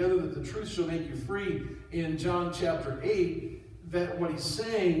it together that the truth shall make you free in John chapter 8, that what he's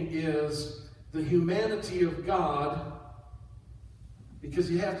saying is the humanity of God,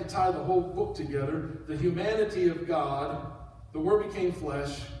 because you have to tie the whole book together, the humanity of God, the Word became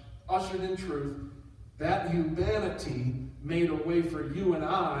flesh, ushered in truth, that humanity made a way for you and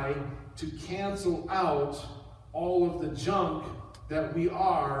I to cancel out all of the junk that we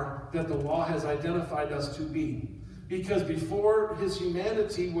are, that the law has identified us to be. Because before his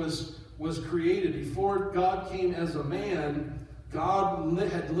humanity was created, before God came as a man, God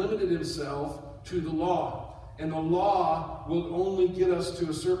had limited himself to the law. And the law will only get us to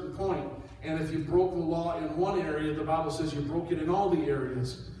a certain point. And if you broke the law in one area, the Bible says you broke it in all the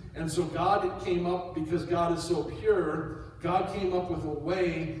areas. And so God came up, because God is so pure, God came up with a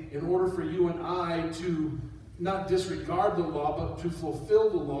way in order for you and I to not disregard the law, but to fulfill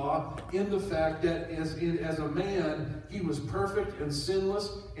the law in the fact that as a man, he was perfect and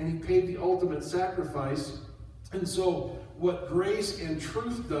sinless, and he paid the ultimate sacrifice. And so what grace and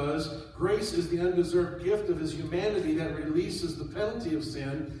truth does, grace is the undeserved gift of his humanity that releases the penalty of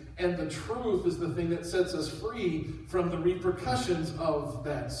sin, and the truth is the thing that sets us free from the repercussions of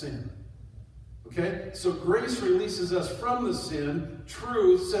that sin. Okay? So grace releases us from the sin.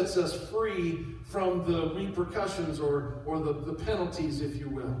 Truth sets us free from the repercussions or the penalties, if you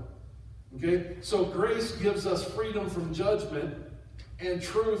will. Okay? So grace gives us freedom from judgment, and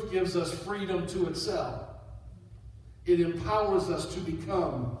truth gives us freedom to excel. It empowers us to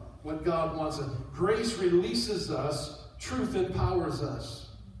become what God wants us. Grace releases us. Truth empowers us.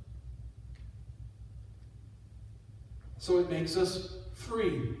 So it makes us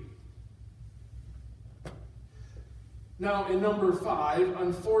free. Now, in number 5,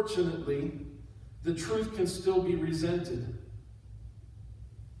 unfortunately, the truth can still be resented.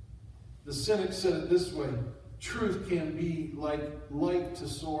 The cynic said it this way: truth can be like light to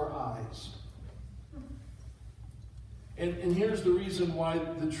sore eyes. And here's the reason why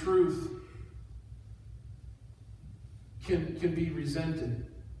the truth can be resented.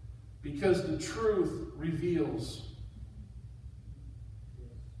 Because the truth reveals.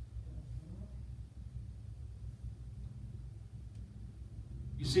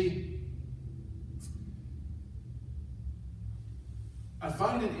 You see, I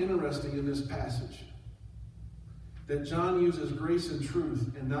find it interesting in this passage that John uses grace and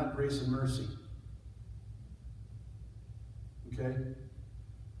truth and not grace and mercy. Okay?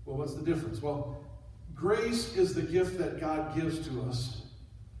 Well, what's the difference? Well, grace is the gift that God gives to us.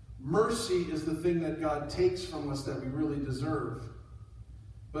 Mercy is the thing that God takes from us that we really deserve.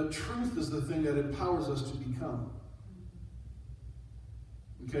 But truth is the thing that empowers us to become.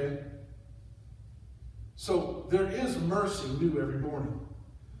 Okay? So there is mercy new every morning.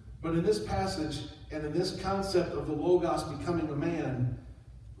 But in this passage, and in this concept of the Logos becoming a man,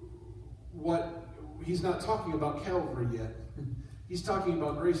 he's not talking about Calvary yet. He's talking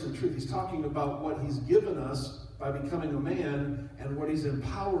about grace and truth. He's talking about what he's given us by becoming a man and what he's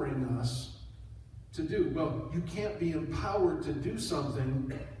empowering us to do. Well, you can't be empowered to do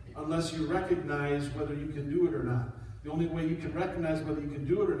something unless you recognize whether you can do it or not. The only way you can recognize whether you can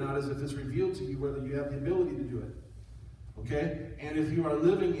do it or not is if it's revealed to you whether you have the ability to do it. Okay? And if you are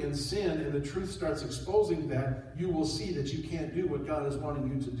living in sin and the truth starts exposing that, you will see that you can't do what God is wanting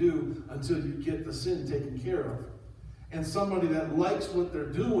you to do until you get the sin taken care of. And somebody that likes what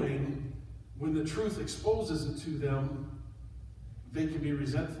they're doing, when the truth exposes it to them, they can be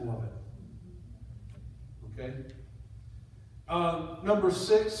resentful of it. Okay? Number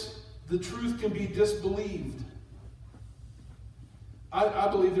 6, the truth can be disbelieved. I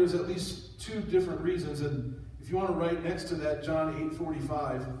believe there's at least 2 different reasons, and if you want to write next to that John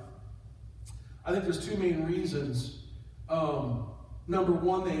 8:45, I think there's 2 main reasons. Number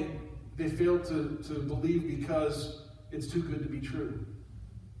 1, they fail to believe because it's too good to be true.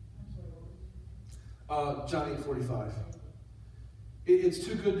 John 8:45. It's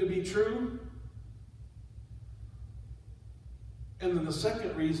too good to be true. And then the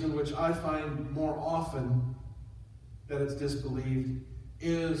second reason, which I find more often that it's disbelieved,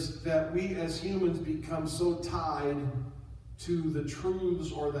 is that we as humans become so tied to the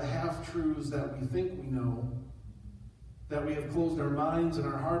truths or the half-truths that we think we know that we have closed our minds and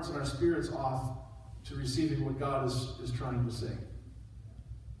our hearts and our spirits off to receiving what God is trying to say.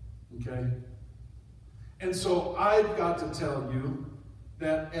 Okay? And so I've got to tell you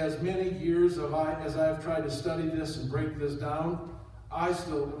that as many years as I've tried to study this and break this down, I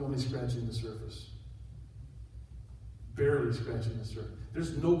still am only scratching the surface. Barely scratching the surface.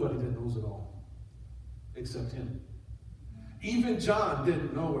 There's nobody that knows it all except him. Even John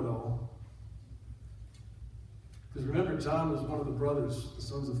didn't know it all. Because remember, John was one of the brothers, the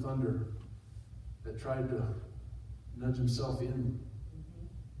sons of thunder, that tried to nudge himself in.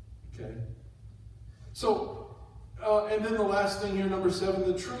 Okay? So, and then the last thing here, number 7,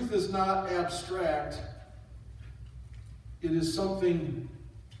 the truth is not abstract. It is something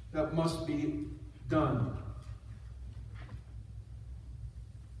that must be done.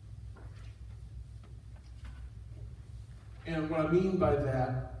 And what I mean by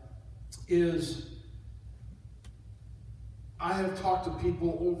that is I have talked to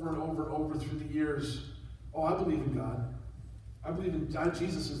people over and over and over through the years. Oh, I believe in God. I believe in God.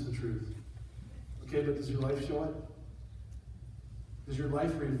 Jesus is the truth. Okay, but does your life show it? Does your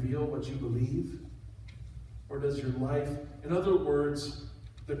life reveal what you believe? Or does your life, in other words,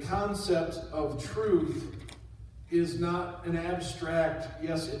 the concept of truth is not an abstract,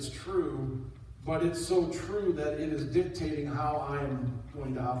 yes, it's true, but it's so true that it is dictating how I am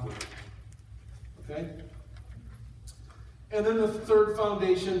going to operate. Okay? And then the third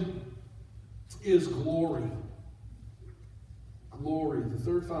foundation is glory. Glory. The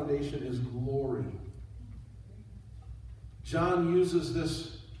third foundation is glory. John uses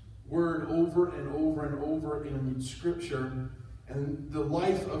this word over and over and over in Scripture, and the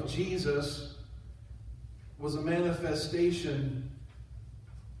life of Jesus was a manifestation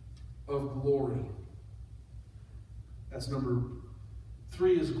of glory. That's number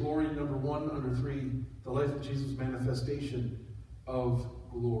 3 is glory. Number 1 under 3, the life of Jesus, manifestation of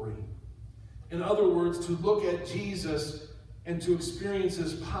glory. In other words, to look at Jesus and to experience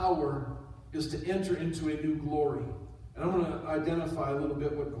his power is to enter into a new glory. And I'm going to identify a little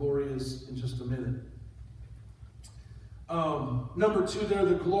bit what glory is in just a minute. Number 2 there,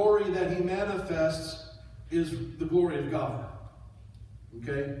 the glory that he manifests is the glory of God.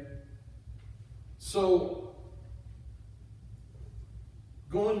 Okay? So,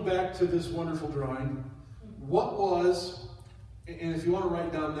 going back to this wonderful drawing, what was, and if you want to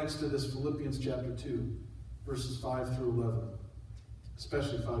write down next to this Philippians chapter 2, verses 5 through 11,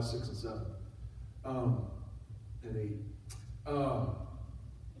 especially 5, 6, and 7, and 8.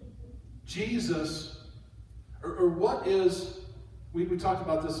 Jesus, or what is, we talked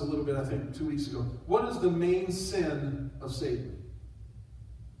about this a little bit, I think, 2 weeks ago. What is the main sin of Satan?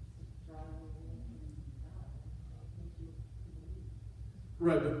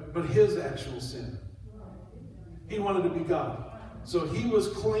 Right, but his actual sin. He wanted to be God. So he was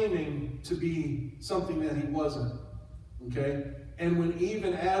claiming to be something that he wasn't. Okay? And when Eve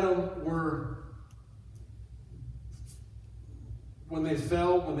and Adam when they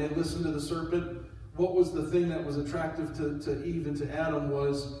fell, when they listened to the serpent, what was the thing that was attractive to Eve and to Adam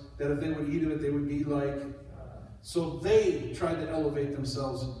was that if they would eat of it, they would be like. So they tried to elevate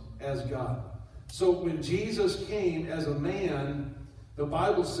themselves as God. So when Jesus came as a man, The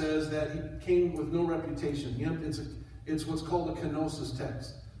Bible says that he came with no reputation. It's what's called a kenosis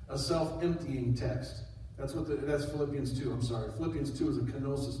text, a self-emptying text. That's Philippians 2, I'm sorry. Philippians 2 is a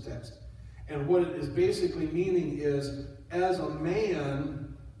kenosis text. And what it is basically meaning is, as a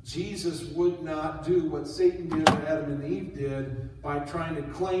man, Jesus would not do what Satan did or Adam and Eve did by trying to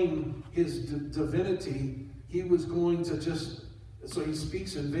claim his divinity. He was going to so he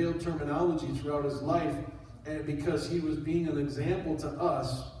speaks in veiled terminology throughout his life, and because he was being an example to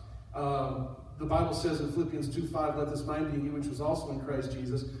us. The Bible says in Philippians 2:5, let this mind be in you, which was also in Christ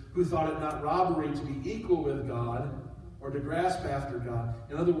Jesus, who thought it not robbery to be equal with God, or to grasp after God.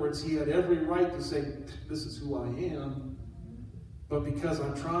 In other words, he had every right to say, this is who I am, but because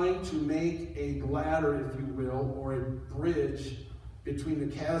I'm trying to make a ladder, if you will, or a bridge between the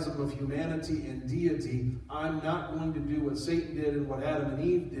chasm of humanity and deity, I'm not going to do what Satan did and what Adam and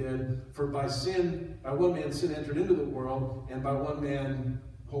Eve did. For by one man sin entered into the world, and by one man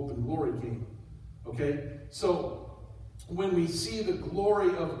hope and glory came. Okay? So, when we see the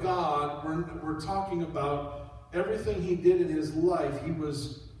glory of God, we're talking about everything he did in his life.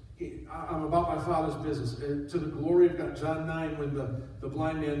 I'm about my Father's business. To the glory of God. John 9, when the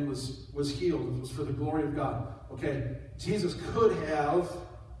blind man was healed, it was for the glory of God. Okay, Jesus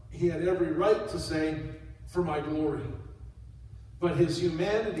he had every right to say, for my glory. But his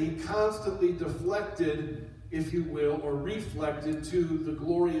humanity constantly deflected, if you will, or reflected to the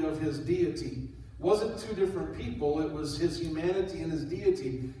glory of his deity. It wasn't two different people, it was his humanity and his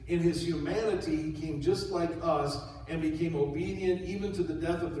deity. In his humanity, he came just like us and became obedient even to the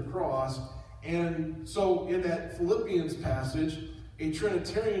death of the cross. And so in that Philippians passage, a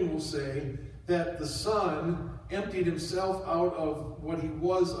Trinitarian will say that the Son emptied himself out of what he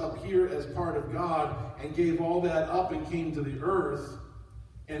was up here as part of God and gave all that up and came to the earth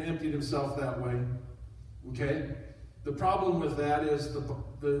and emptied himself that way. Okay? The problem with that is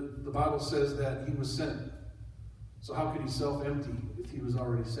the Bible says that he was sent. So how could he self-empty if he was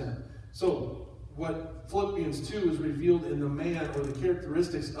already sent? So what Philippians 2 is revealed in the man, or the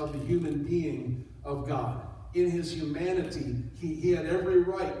characteristics of the human being of God. In his humanity, he had every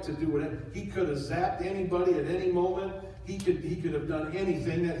right to do whatever. He could have zapped anybody at any moment. He could have done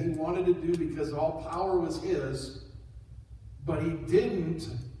anything that he wanted to do because all power was his. But he didn't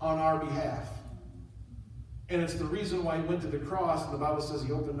on our behalf. And it's the reason why he went to the cross, and the Bible says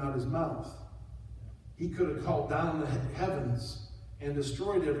he opened not his mouth. He could have called down the heavens and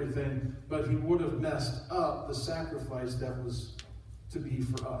destroyed everything, but he would have messed up the sacrifice that was to be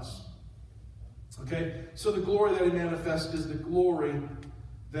for us. Okay? So the glory that he manifests is the glory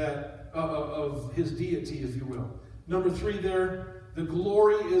that of his deity, if you will. Number 3 there, the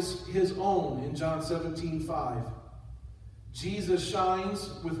glory is his own in John 17:5. Jesus shines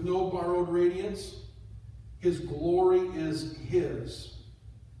with no borrowed radiance. His glory is his.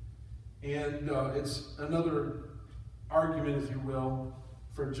 And it's another argument, if you will,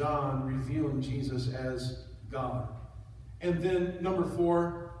 for John revealing Jesus as God. And then number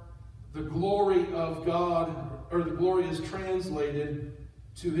 4, the glory of God, or the glory is translated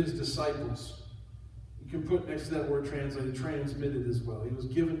to his disciples. You can put next to that word translated, transmitted as well. He was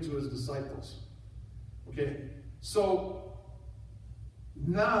given to his disciples. Okay? So,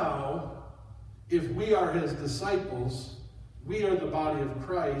 now, if we are his disciples, we are the body of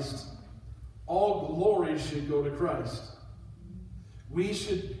Christ, all glory should go to Christ.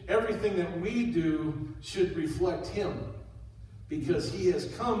 Everything that we do should reflect him, because he has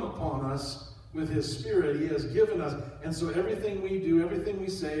come upon us with his Spirit. He has given us. And so everything we do, everything we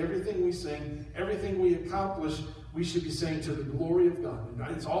say, everything we sing, everything we accomplish, we should be saying to the glory of God.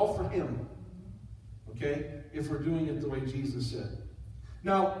 It's all for him. Okay? If we're doing it the way Jesus said.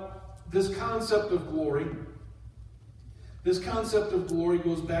 Now, this concept of glory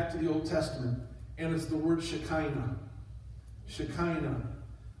goes back to the Old Testament, and it's the word Shekinah. Shekinah.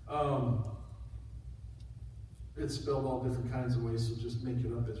 It's spelled all different kinds of ways, so just make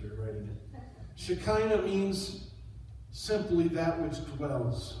it up as you're writing it. Shekinah means simply that which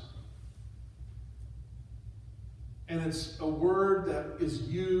dwells. And it's a word that is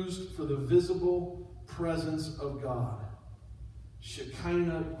used for the visible presence of God.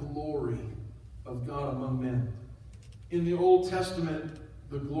 Shekinah, glory of God among men. In the Old Testament,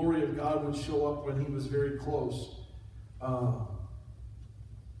 the glory of God would show up when he was very close.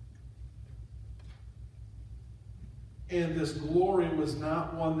 And this glory was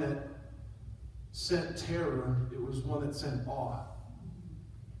not one that sent terror. It was one that sent awe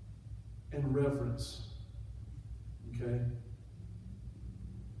and reverence. Okay?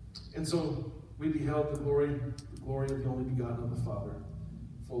 And so we beheld the glory of the only begotten of the Father,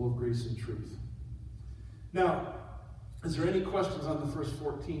 full of grace and truth. Now, Is there any questions on the first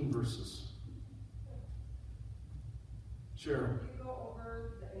 14 verses? Cheryl. Can you go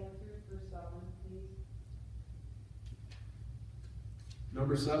over the answers for 7, please?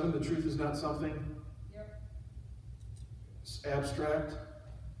 Number 7, the truth is not something Yep. abstract.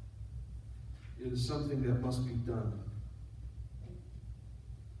 It is something that must be done.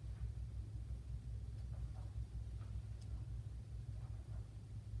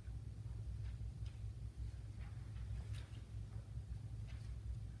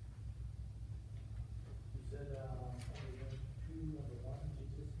 You said, number 1, Jesus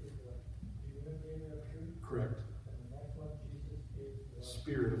is the communicator of truth, Correct. and the next one, Jesus is the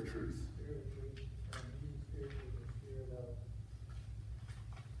Spirit of truth. Spirit of truth, and Jesus Spirit is the Spirit of truth.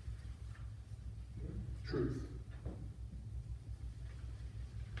 Truth.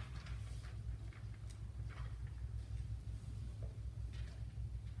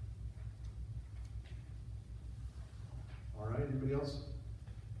 All right, anybody else?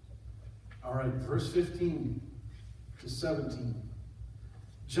 All right, verse 15 to 17.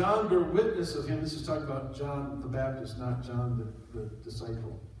 John bare witness of him. This is talking about John the Baptist, not John the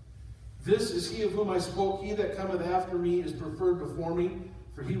disciple. This is he of whom I spoke. He that cometh after me is preferred before me,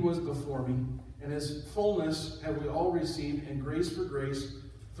 for he was before me. And his fullness have we all received, and grace for grace.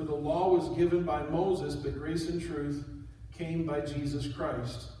 For the law was given by Moses, but grace and truth came by Jesus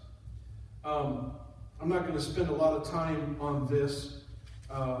Christ. I'm not going to spend a lot of time on this,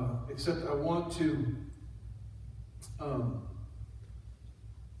 except I want to,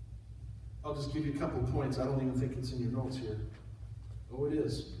 I'll just give you a couple of points. I don't even think it's in your notes here. Oh, it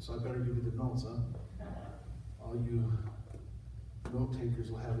is. So I better give you the notes, huh? All you note takers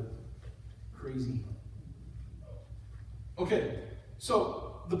will have it crazy. Okay,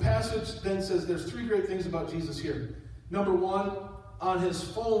 so the passage then says there's 3 great things about Jesus here. Number 1, on his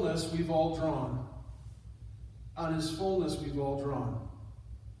fullness we've all drawn. On his fullness we've all drawn.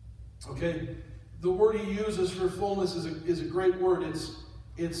 Okay, the word he uses for fullness is a great word.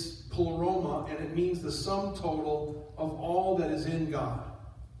 It's pleroma, and it means the sum total of all that is in God.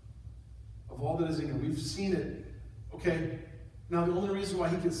 Of all that is in God. We've seen it. Okay, now the only reason why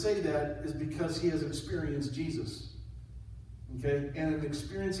he can say that is because he has experienced Jesus. Okay, and in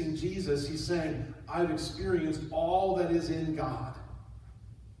experiencing Jesus, he's saying, I've experienced all that is in God.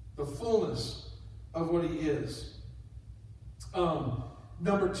 The fullness of what he is.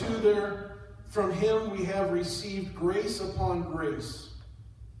 Number 2 there, from him we have received grace upon grace.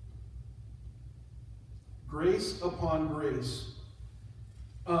 Grace upon grace.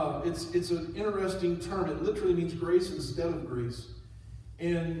 It's an interesting term. It literally means grace instead of grace.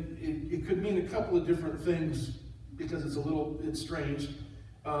 And it could mean a couple of different things because it's strange.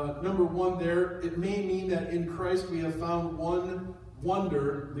 Number 1 there, it may mean that in Christ we have found one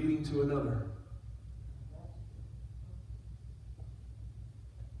wonder leading to another.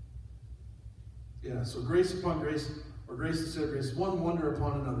 Yeah, so grace upon grace, or grace instead of grace, one wonder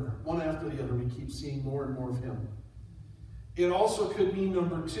upon another, one after the other. We keep seeing more and more of him. It also could mean,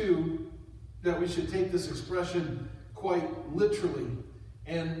 number 2, that we should take this expression quite literally.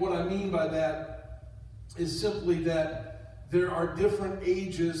 And what I mean by that is simply that there are different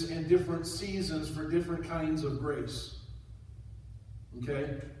ages and different seasons for different kinds of grace.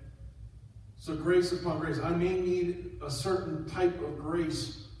 Okay? So grace upon grace. I may need a certain type of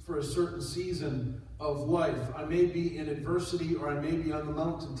grace for a certain season of life. I may be in adversity, or I may be on the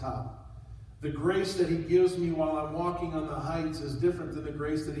mountaintop. The grace that he gives me while I'm walking on the heights is different than the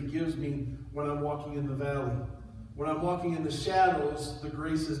grace that he gives me when I'm walking in the valley. When I'm walking in the shadows, the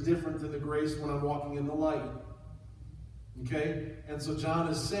grace is different than the grace when I'm walking in the light. Okay? And so John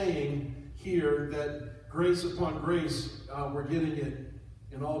is saying here that grace upon grace, we're getting it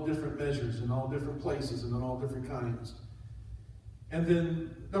in all different measures, in all different places, and in all different kinds. And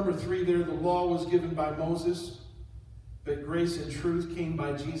then number 3 there, the law was given by Moses, but grace and truth came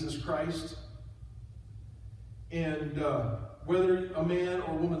by Jesus Christ. And whether a man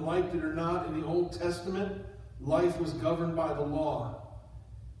or woman liked it or not, in the Old Testament, life was governed by the law.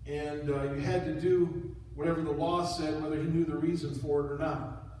 And you had to do whatever the law said, whether you knew the reason for it or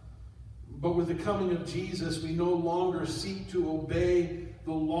not. But with the coming of Jesus, we no longer seek to obey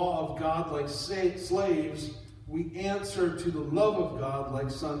the law of God like slaves. We answer to the love of God like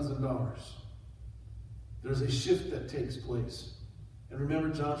sons and daughters. There's a shift that takes place. And remember,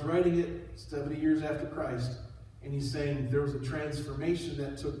 John's writing it 70 years after Christ, and he's saying there was a transformation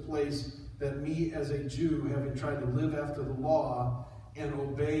that took place, that me as a Jew, having tried to live after the law and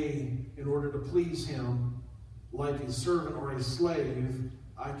obey in order to please him like a servant or a slave,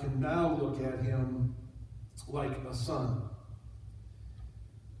 I can now look at him like a son.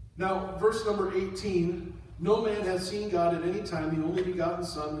 Now, verse number 18, No man hath seen God at any time, the only begotten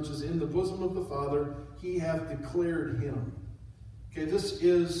Son, which is in the bosom of the Father, he hath declared him. Okay, this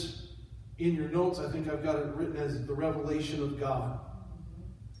is in your notes. I think I've got it written as the revelation of God.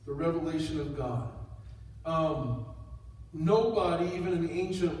 The revelation of God. Nobody, even in the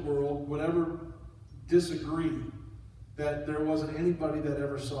ancient world, would ever disagree that there wasn't anybody that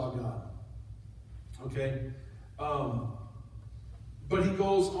ever saw God. Okay? But he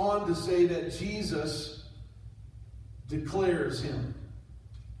goes on to say that Jesus declares him.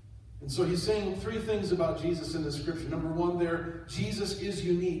 And so he's saying three things about Jesus in the scripture. Number one there, Jesus is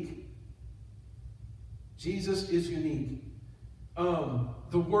unique. Jesus is unique.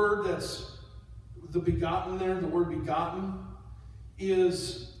 The word that's the begotten there, the word begotten,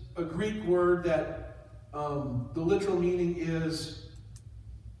 is a Greek word that the literal meaning is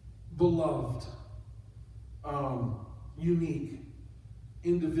beloved, unique,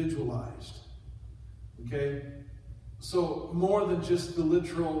 individualized. Okay? So more than just the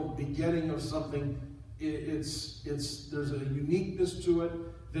literal begetting of something, there's a uniqueness to it.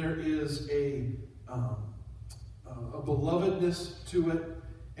 There is a belovedness to it.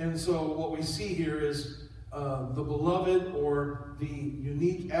 And so what we see here is the beloved, or the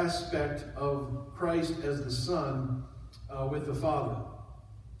unique aspect of Christ as the Son with the Father.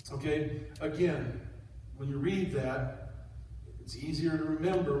 Okay? Again, when you read that, it's easier to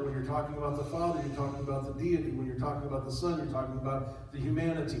remember. When you're talking about the Father, you're talking about the deity. When you're talking about the Son, you're talking about the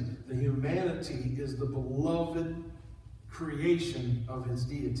humanity. The humanity is the beloved creation of his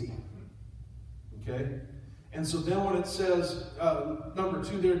deity. Okay? And so then when it says, number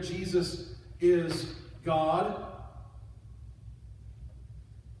two there, Jesus is God.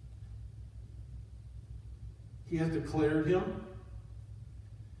 He has declared him.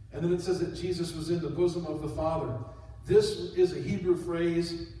 And then it says that Jesus was in the bosom of the Father. This is a Hebrew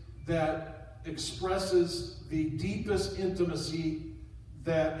phrase that expresses the deepest intimacy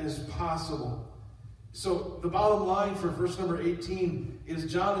that is possible. So the bottom line for verse number 18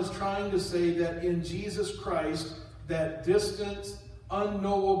 is John is trying to say that in Jesus Christ, that distant,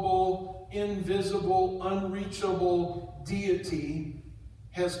 unknowable, invisible, unreachable deity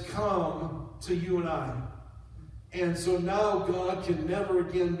has come to you and I. And so now God can never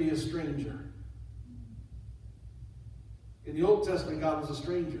again be a stranger. In the Old Testament, God was a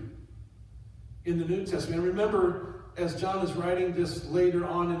stranger. In the New Testament, remember, as John is writing this later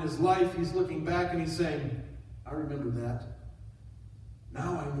on in his life, he's looking back and he's saying, I remember that.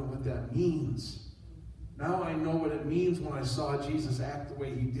 Now I know what that means. Now I know what it means when I saw Jesus act the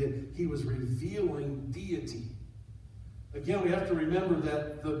way he did. He was revealing deity. Again, we have to remember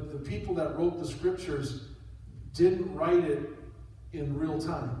that the people that wrote the scriptures didn't write it in real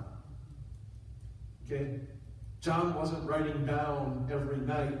time. Okay? John wasn't writing down every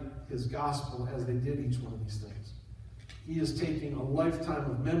night his gospel as they did each one of these things. He is taking a lifetime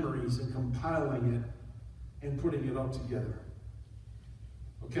of memories and compiling it and putting it all together.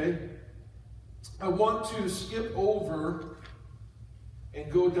 Okay? I want to skip over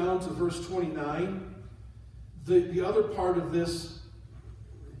and go down to verse 29. The other part of this,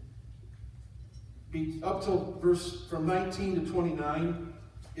 up till verse from 19 to 29,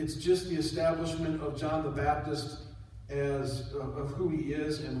 it's just the establishment of John the Baptist as of who he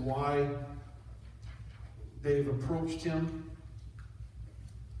is and why they've approached him.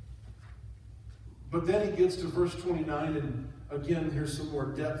 But then he gets to verse 29, and again, here's some more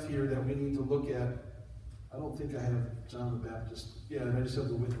depth here that we need to look at. I don't think I have John the Baptist. Yeah, I just have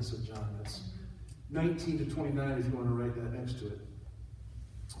the witness of John. That's 19 to 29 if you want to write that next to it.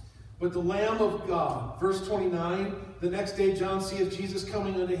 But the Lamb of God, verse 29, the next day John seeth Jesus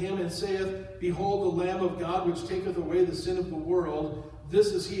coming unto him, and saith, Behold the Lamb of God, which taketh away the sin of the world. This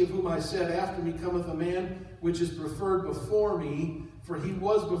is he of whom I said, After me cometh a man which is preferred before me, for he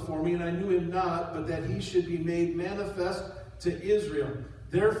was before me, and I knew him not, but that he should be made manifest to Israel.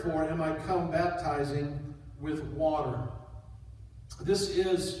 Therefore am I come baptizing with water. This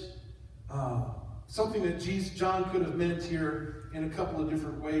is something that John could have meant here in a couple of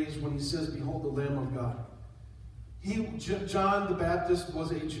different ways when he says, Behold the Lamb of God. John the Baptist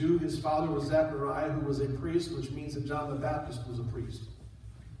was a Jew. His father was Zechariah, who was a priest, which means that John the Baptist was a priest.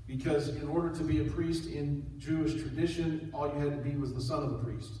 Because in order to be a priest in Jewish tradition, all you had to be was the son of a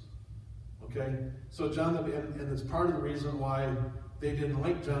priest. Okay? So and it's part of the reason why they didn't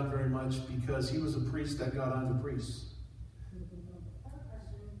like John very much, because he was a priest that got on to priests. I have a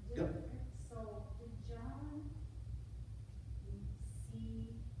question. Yep. So, did John see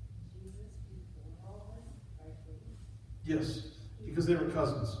Jesus before all this by faith? Yes, because they were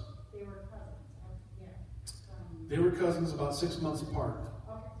cousins. They were cousins, yeah. They were cousins about 6 months apart.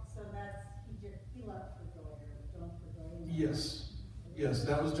 Okay, so he left for Joy. Yes. Yes,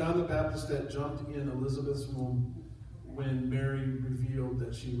 that was John the Baptist that jumped in Elizabeth's womb when Mary revealed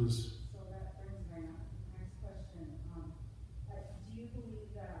that she was. So that brings my next question. Do you believe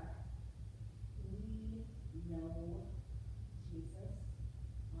that we know Jesus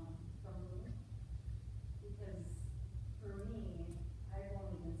from whom? Because for me, I've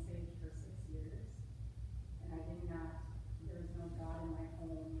only been saved for 6 years, and there was no God in my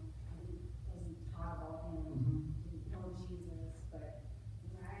home. I wasn't taught about him, didn't know Jesus, but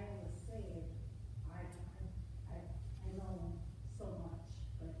when I was saved, I know so much,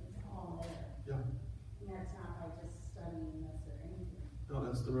 but it's all there. Yeah. And that's not by just studying this or anything. No,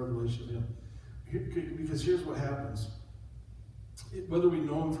 that's the revelation of him. Because here's what happens. Whether we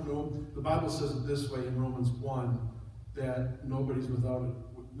know him from him, the Bible says it this way in Romans 1, that nobody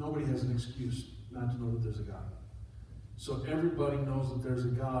has an excuse not to know that there's a God. So everybody knows that there's a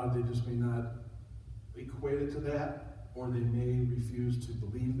God, they just may not equate it to that, or they may refuse to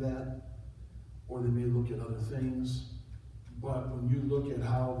believe that, or they may look at other things. But when you look at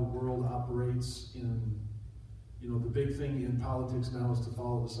how the world operates the big thing in politics now is to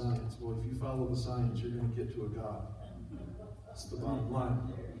follow the science. Well, if you follow the science, you're going to get to a God. That's the bottom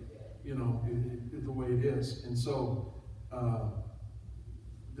line. The way it is. And so,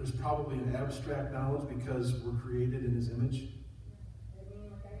 there's probably an abstract knowledge because we're created in his image. I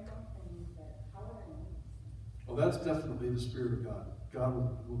know things, but how would I know these things? Well, that's definitely the Spirit of God. God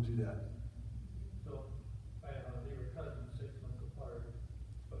will do that. So, they were cousins 6 months apart,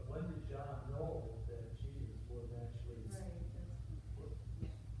 but when did John know that Jesus was actually? Right. When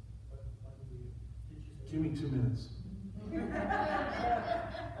did you say? Give me 2 minutes.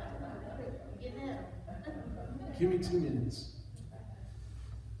 Get in. Give me 2 minutes.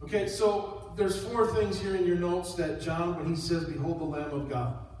 Okay, so there's 4 things here in your notes that John, when he says, "Behold the Lamb of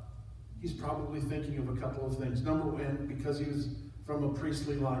God," he's probably thinking of a couple of things. Number one, because he was from a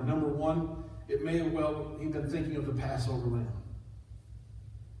priestly line. Number one, it may have he'd been thinking of the Passover lamb.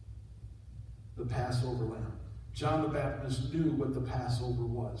 The Passover lamb. John the Baptist knew what the Passover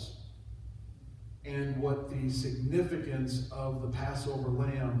was, and what the significance of the Passover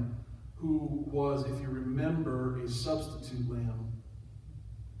lamb, who was, if you remember, a substitute lamb.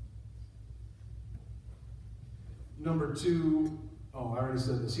 Number 2, I already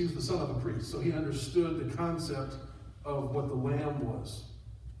said this, he was the son of a priest, so he understood the concept of what the lamb was.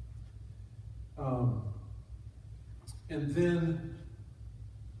 And then,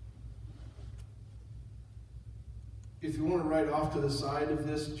 if you want to write off to the side of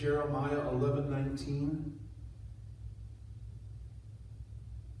this, Jeremiah 11:19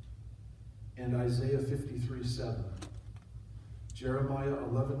 and Isaiah 53:7. Jeremiah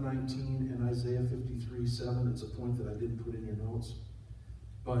 11:19 and Isaiah 53:7. It's a point that I didn't put in your notes.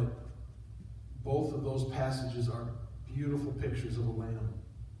 But both of those passages are beautiful pictures of a lamb.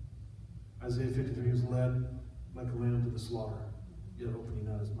 Isaiah 53 is led like a lamb to the slaughter, yet opening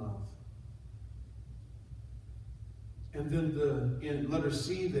not his mouth. And then in letter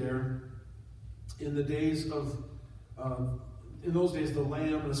C there, in the days of, in those days, the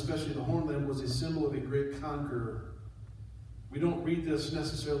lamb, and especially the horned lamb, was a symbol of a great conqueror. We don't read this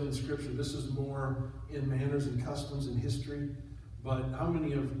necessarily in Scripture. This is more in manners and customs and history. But how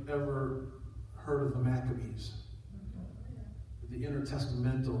many have ever heard of the Maccabees? The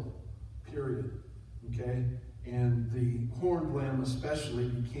intertestamental period. Okay? And the horned lamb especially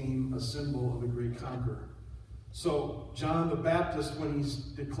became a symbol of a great conqueror. So John the Baptist, when he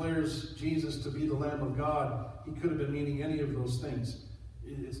declares Jesus to be the Lamb of God, he could have been meaning any of those things.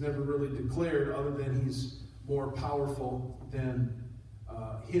 It's never really declared other than he's more powerful than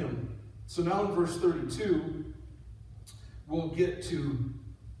him. So now in verse 32, we'll get to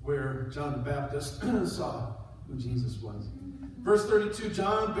where John the Baptist saw who Jesus was. Verse 32,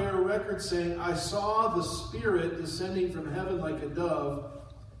 John bare record saying, "I saw the Spirit descending from heaven like a dove,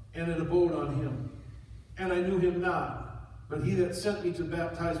 and it abode on him. And I knew him not. But he that sent me to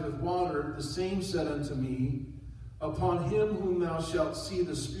baptize with water, the same said unto me, Upon him whom thou shalt see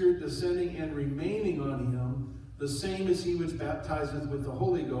the Spirit descending and remaining on him, the same is he which baptizeth with the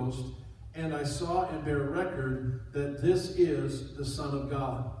Holy Ghost. And I saw and bear record that this is the Son of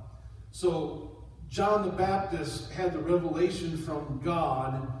God." So John the Baptist had the revelation from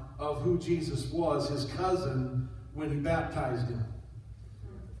God of who Jesus was, his cousin, when he baptized him.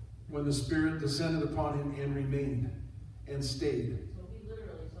 When the Spirit descended upon him and remained and stayed. So he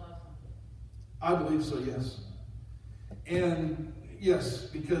literally saw something. I believe so, yes. And yes,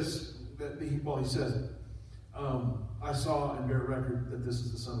 because he says it. I saw and bear record that this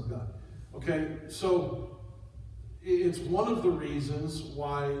is the Son of God. Okay, so it's one of the reasons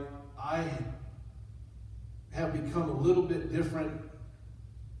why I have become a little bit different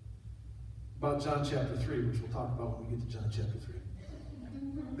about John chapter 3, which we'll talk about when we get to John chapter 3.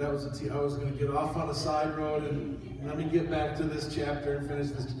 That was I was going to get off on a side road and let me get back to this chapter and finish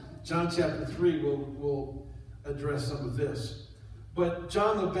this. John chapter 3 will address some of this. But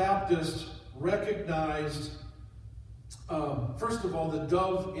John the Baptist recognized, first of all, the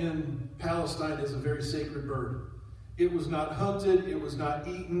dove in Palestine is a very sacred bird. It was not hunted, it was not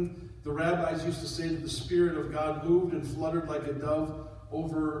eaten. The rabbis used to say that the Spirit of God moved and fluttered like a dove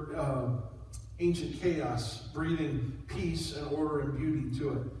over ancient chaos, breathing peace and order and beauty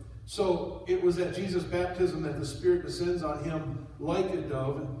to it. So it was at Jesus' baptism that the Spirit descends on him like a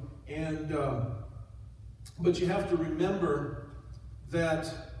dove. But you have to remember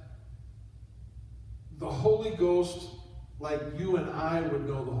that the Holy Ghost, like you and I would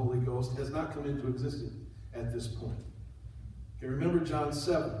know the Holy Ghost, has not come into existence at this point. Okay, remember John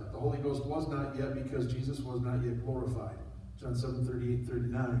 7. The Holy Ghost was not yet because Jesus was not yet glorified. John 7, 38,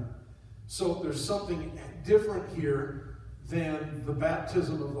 39. So there's something different here than the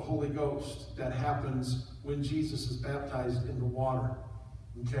baptism of the Holy Ghost that happens when Jesus is baptized in the water.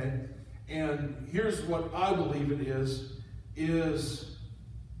 Okay? And here's what I believe it is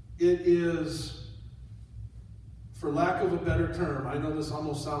it is, for lack of a better term, I know this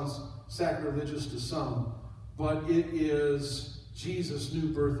almost sounds sacrilegious to some, but it is Jesus' new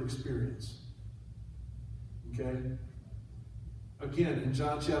birth experience. Okay? Again, in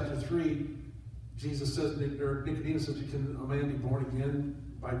John chapter 3, Jesus says, or Nicodemus says, can a man be born again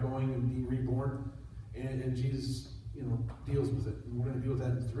by going and being reborn? And Jesus, deals with it. And we're going to deal with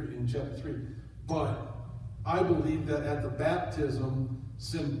that in chapter 3. But I believe that at the baptism,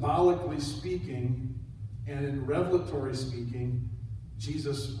 symbolically speaking, and in revelatory speaking,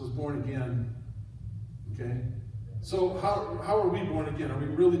 Jesus was born again. Okay? So how are we born again? Are we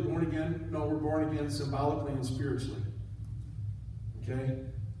really born again? No, we're born again symbolically and spiritually. Okay?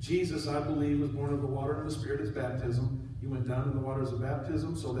 Jesus, I believe, was born of the water and the Spirit as baptism. He went down in the waters of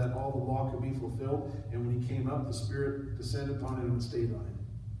baptism so that all the law could be fulfilled. And when he came up, the Spirit descended upon him and stayed on him.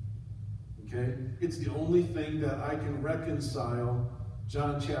 Okay? It's the only thing that I can reconcile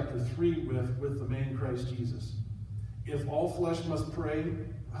John chapter 3 with the man Christ Jesus. If all flesh must pray,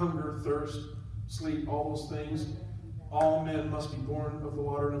 hunger, thirst, sleep, all those things, all men must be born of the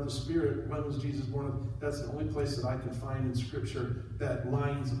water and of the Spirit. When was Jesus born? That's the only place that I can find in Scripture that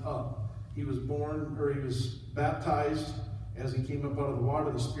lines up. He was born, or he was baptized as he came up out of the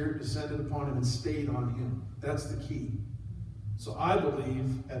water. The Spirit descended upon him and stayed on him. That's the key. So I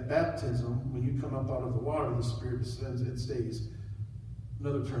believe at baptism, when you come up out of the water, the Spirit descends and stays.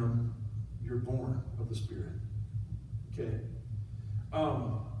 Another term, you're born of the Spirit. Okay?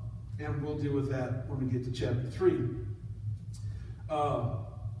 And we'll deal with that when we get to chapter 3.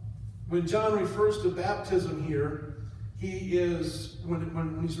 When John refers to baptism here, he is,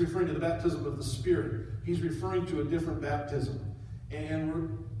 when he's referring to the baptism of the Spirit, he's referring to a different baptism.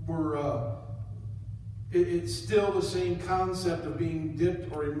 And it's still the same concept of being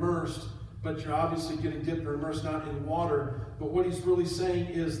dipped or immersed, but you're obviously getting dipped or immersed not in water. But what he's really saying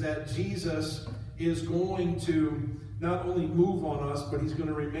is that Jesus is going to not only move on us, but he's going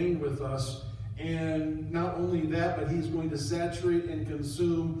to remain with us. And not only that, but he's going to saturate and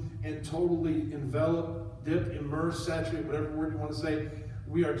consume and totally envelop, dip, immerse, saturate, whatever word you want to say.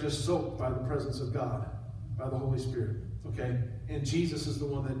 We are just soaked by the presence of God, by the Holy Spirit. Okay? And Jesus is the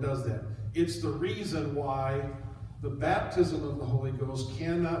one that does that. It's the reason why the baptism of the Holy Ghost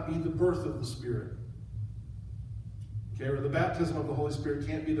cannot be the birth of the Spirit. Okay? Or the baptism of the Holy Spirit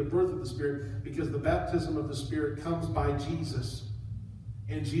can't be the birth of the Spirit, because the baptism of the Spirit comes by Jesus.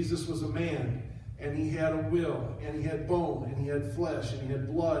 And Jesus was a man, and he had a will, and he had bone, and he had flesh, and he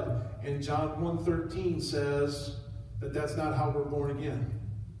had blood. And John 1:13 says that that's not how we're born again.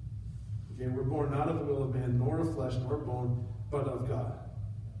 Okay, we're born not of the will of man, nor of flesh, nor bone, but of God.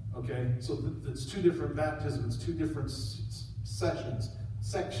 Okay, so it's two different baptisms, two different sections,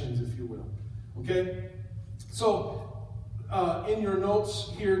 if you will. Okay, so in your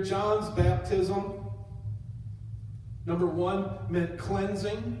notes here, John's baptism, number 1, meant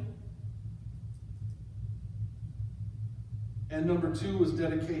cleansing. And number 2 was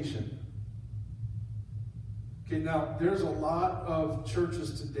dedication. Okay, now there's a lot of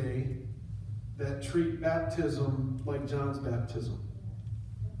churches today that treat baptism like John's baptism.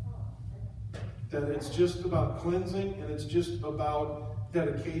 That it's just about cleansing and it's just about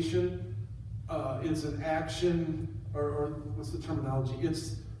dedication. It's an action, or what's the terminology?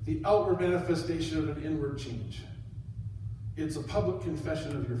 It's the outward manifestation of an inward change. It's a public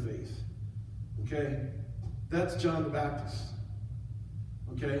confession of your faith. Okay? That's John the Baptist.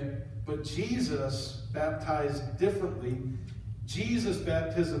 Okay? But Jesus baptized differently. Jesus'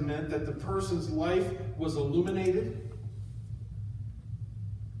 baptism meant that the person's life was illuminated.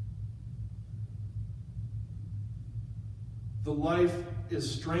 The life is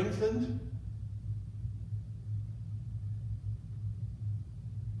strengthened.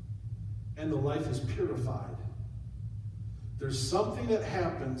 And the life is purified. There's something that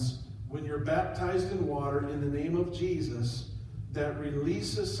happens when you're baptized in water in the name of Jesus that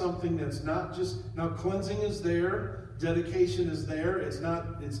releases something that's not just, now cleansing is there, dedication is there, it's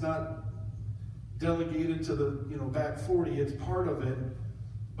not delegated to the back 40, it's part of it,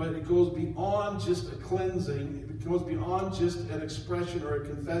 but it goes beyond just a cleansing, it goes beyond just an expression or a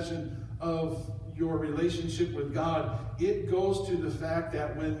confession of your relationship with God. It goes to the fact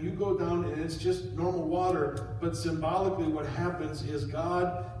that when you go down and it's just normal water, but symbolically what happens is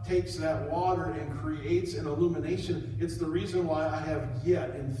God takes that water and creates an illumination. It's the reason why I have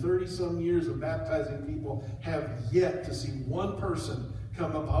yet, in 30-some years of baptizing people, have yet to see one person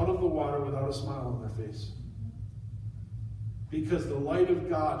come up out of the water without a smile on their face. Because the light of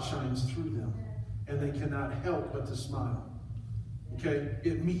God shines through them, and they cannot help but to smile. Okay,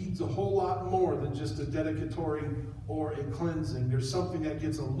 it means a whole lot more than just a dedicatory or a cleansing. There's something that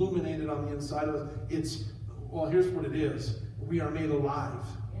gets illuminated on the inside of us. Here's what it is. We are made alive.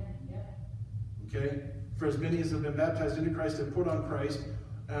 Okay? For as many as have been baptized into Christ have put on Christ.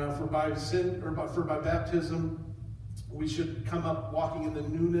 For by baptism, we should come up walking in the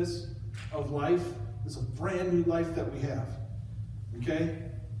newness of life. It's a brand new life that we have. Okay?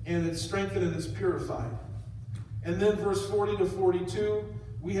 And it's strengthened and it's purified. And then verse 40 to 42,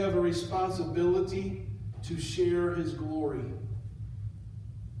 we have a responsibility to share his glory.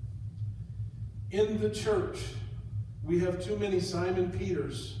 In the church, we have too many Simon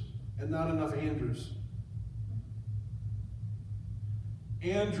Peters and not enough Andrews.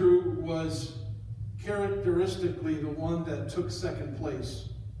 Andrew was characteristically the one that took second place.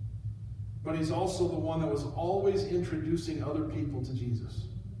 But he's also the one that was always introducing other people to Jesus.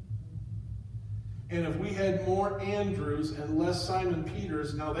 And if we had more Andrews and less Simon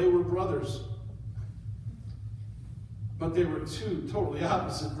Peters, now they were brothers. But they were two totally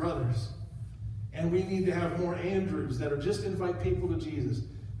opposite brothers. And we need to have more Andrews that are just invite people to Jesus.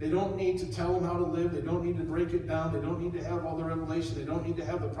 They don't need to tell them how to live. They don't need to break it down. They don't need to have all the revelation. They don't need to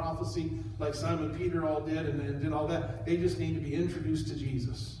have the prophecy like Simon Peter all did and did all that. They just need to be introduced to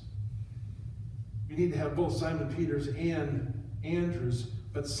Jesus. We need to have both Simon Peters and Andrews.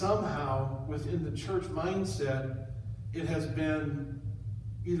 But somehow, within the church mindset, it has been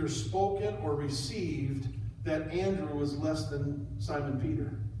either spoken or received that Andrew was less than Simon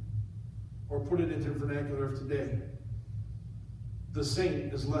Peter. Or put it into vernacular of today, the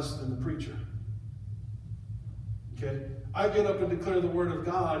saint is less than the preacher. Okay? I get up and declare the word of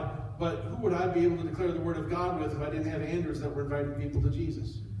God, but who would I be able to declare the word of God with if I didn't have Andrews that were inviting people to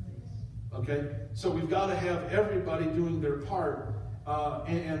Jesus? Okay? So we've got to have everybody doing their part.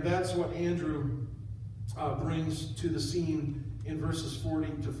 And that's what Andrew brings to the scene in verses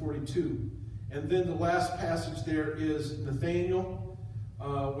 40 to 42. And then the last passage there is Nathanael,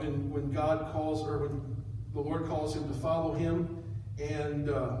 when God calls, or when the Lord calls him to follow him. And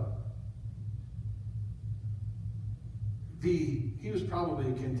he was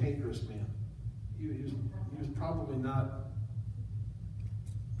probably a cantankerous man. He was probably not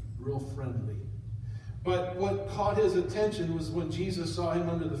real friendly. But what caught his attention was when Jesus saw him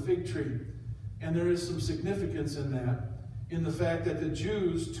under the fig tree. And there is some significance in that, in the fact that to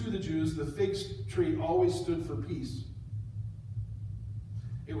the Jews, the fig tree always stood for peace.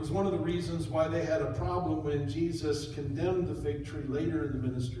 It was one of the reasons why they had a problem when Jesus condemned the fig tree later in the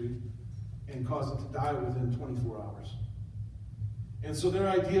ministry and caused it to die within 24 hours. And so their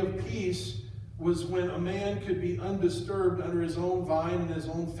idea of peace was when a man could be undisturbed under his own vine and his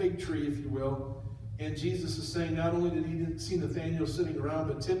own fig tree, if you will. And Jesus is saying not only did he see Nathanael sitting around,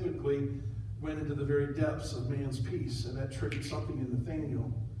 but typically went into the very depths of man's peace. And that triggered something in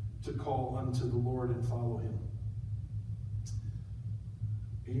Nathanael to call unto the Lord and follow him.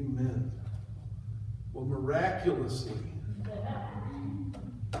 Amen. Well, miraculously, and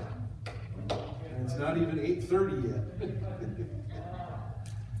it's not even 8:30 yet.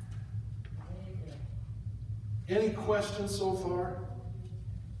 Any questions so far?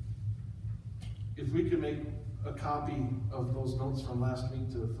 If we could make a copy of those notes from last week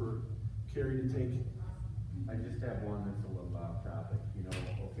for Carrie to take. I just have one that's a little off topic.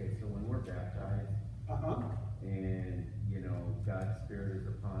 Okay, so when we're baptized, and God's Spirit is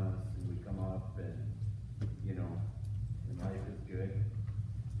upon us, and we come up, and and life is good.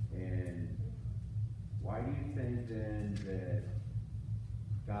 And why do you think then that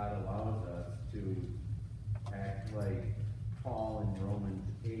God allows us to act like Paul in Romans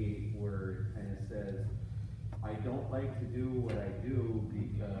 8, where it kind of says, I don't like to do what I do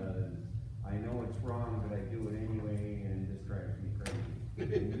because I know it's wrong, but I do it anyway, and it just drives me crazy.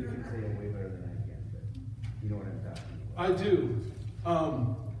 And you can say it way better than I can, but you know what I'm talking about. I do.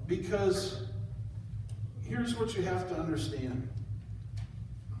 Because here's what you have to understand.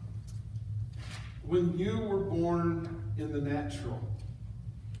 When you were born in the natural,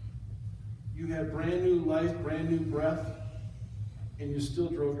 you had brand new life, brand new breath, and you still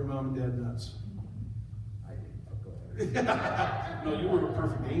drove your mom and dad nuts. I didn't. Go ahead. No, you were a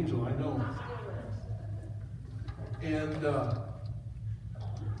perfect angel, I know. And,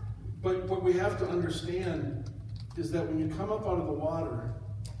 but what we have to understand is that when you come up out of the water,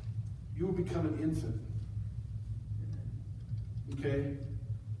 you will become an infant. Okay?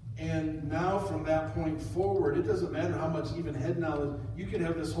 And now from that point forward, it doesn't matter how much even head knowledge, you can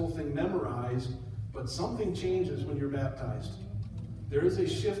have this whole thing memorized, but something changes when you're baptized. There is a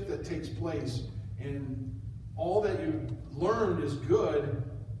shift that takes place, and all that you learned is good,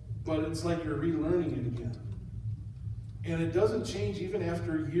 but it's like you're relearning it again. And it doesn't change even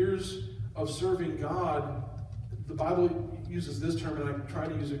after years of serving God. The Bible uses this term, and I try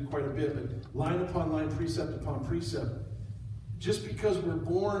to use it quite a bit, but line upon line, precept upon precept. Just because we're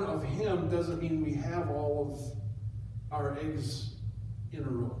born of Him doesn't mean we have all of our eggs in a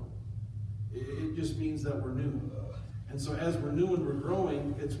row. It just means that we're new. And so as we're new and we're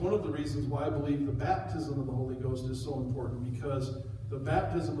growing, it's one of the reasons why I believe the baptism of the Holy Ghost is so important, because the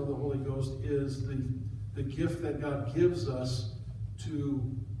baptism of the Holy Ghost is the gift that God gives us to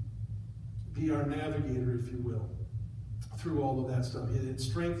be our navigator, if you will, through all of that stuff. It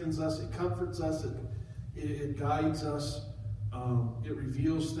strengthens us, it comforts us, it guides us, it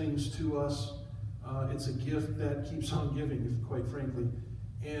reveals things to us. It's a gift that keeps on giving, quite frankly.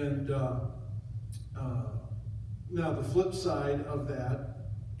 And now the flip side of that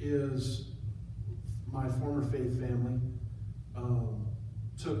is my former faith family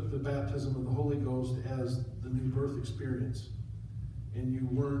took the baptism of the Holy Ghost as the new birth experience. And you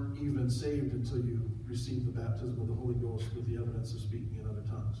weren't even saved until you received the baptism of the Holy Ghost with the evidence of speaking in other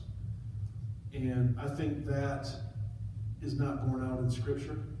tongues. And I think that is not borne out in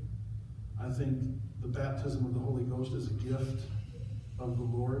Scripture. I think the baptism of the Holy Ghost is a gift of the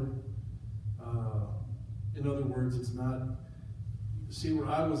Lord. In other words, it's not... See, where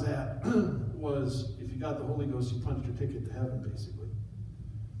I was at was, if you got the Holy Ghost, you punched your ticket to heaven, basically.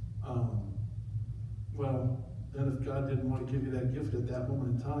 Well, then if God didn't want to give you that gift at that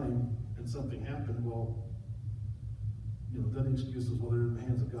moment in time, and something happened, well, then the excuse is, well, they're in the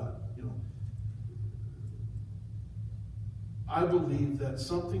hands of God, I believe that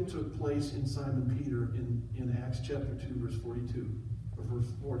something took place in Simon Peter in Acts chapter 2, verse 42, or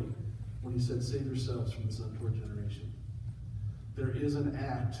verse 40, when he said, save yourselves from this untoward generation. There is an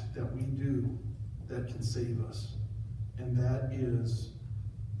act that we do that can save us, and that is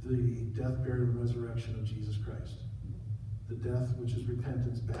the death, burial, and resurrection of Jesus Christ. The death, which is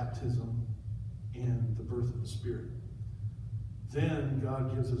repentance, baptism, and the birth of the Spirit. Then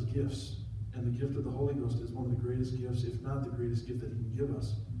God gives us gifts. And the gift of the Holy Ghost is one of the greatest gifts, if not the greatest gift that He can give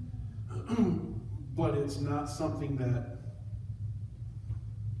us. But it's not something that...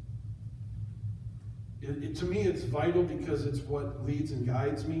 to me, it's vital because it's what leads and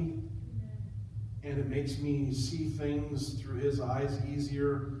guides me. And it makes me see things through His eyes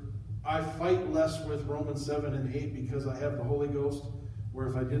easier. I fight less with Romans 7 and 8 because I have the Holy Ghost, where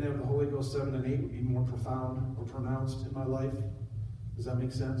if I didn't have the Holy Ghost, 7 and 8 would be more profound or pronounced in my life. Does that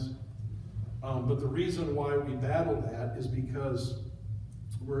make sense? But the reason why we battle that is because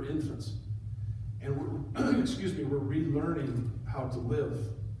we're infants. And we're, we're relearning how to live.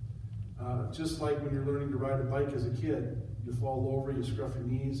 Just like when you're learning to ride a bike as a kid, you fall over, you scruff your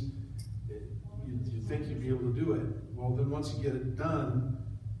knees, you think you'd be able to do it. Well, then once you get it done,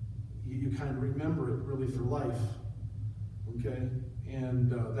 you kind of remember it really for life. Okay?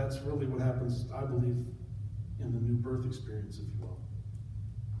 And that's really what happens, I believe, in the new birth experience, if you will.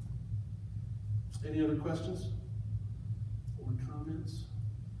 Any other questions or comments?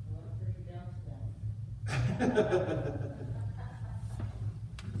 I want to put you down to that.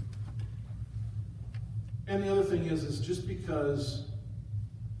 And the other thing is just because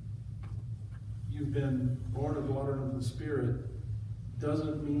you've been born of water and of the Spirit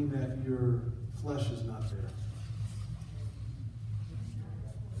doesn't mean that your flesh is not there.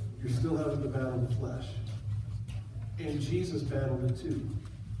 You're still having to battle the flesh. And Jesus battled it too.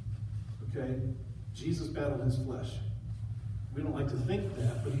 Okay? Jesus battled his flesh. We don't like to think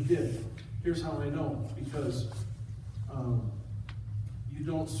that, but he did. Here's how I know. Because You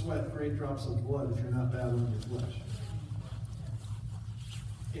don't sweat great drops of blood if you're not battling your flesh.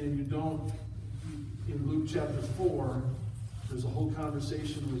 And you don't, in Luke chapter 4, there's a whole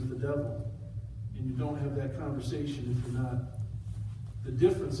conversation with the devil. And you don't have that conversation if you're not. The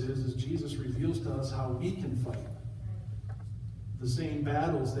difference is Jesus reveals to us how we can fight. The same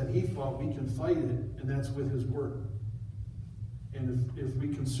battles that he fought, we can fight it, and that's with his word. And if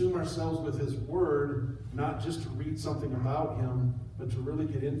we consume ourselves with his word, not just to read something about him, but to really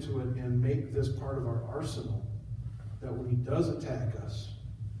get into it and make this part of our arsenal, that when he does attack us,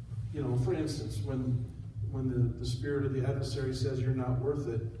 you know, for instance, when the spirit of the adversary says you're not worth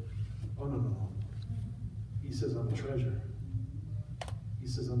it, oh no. He says, I'm a treasure. He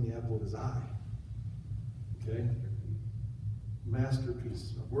says, I'm the apple of his eye. Okay?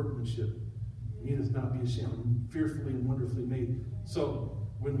 Masterpiece of workmanship. He does not be ashamed. Fearfully and wonderfully made. So,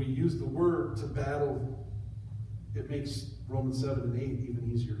 when we use the word to battle, it makes Romans 7 and 8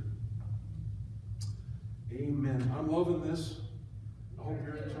 even easier. Amen. I'm loving this. I hope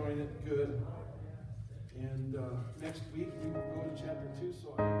you're enjoying it. Good. And next week we will go to chapter 2,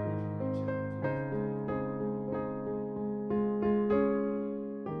 so I encourage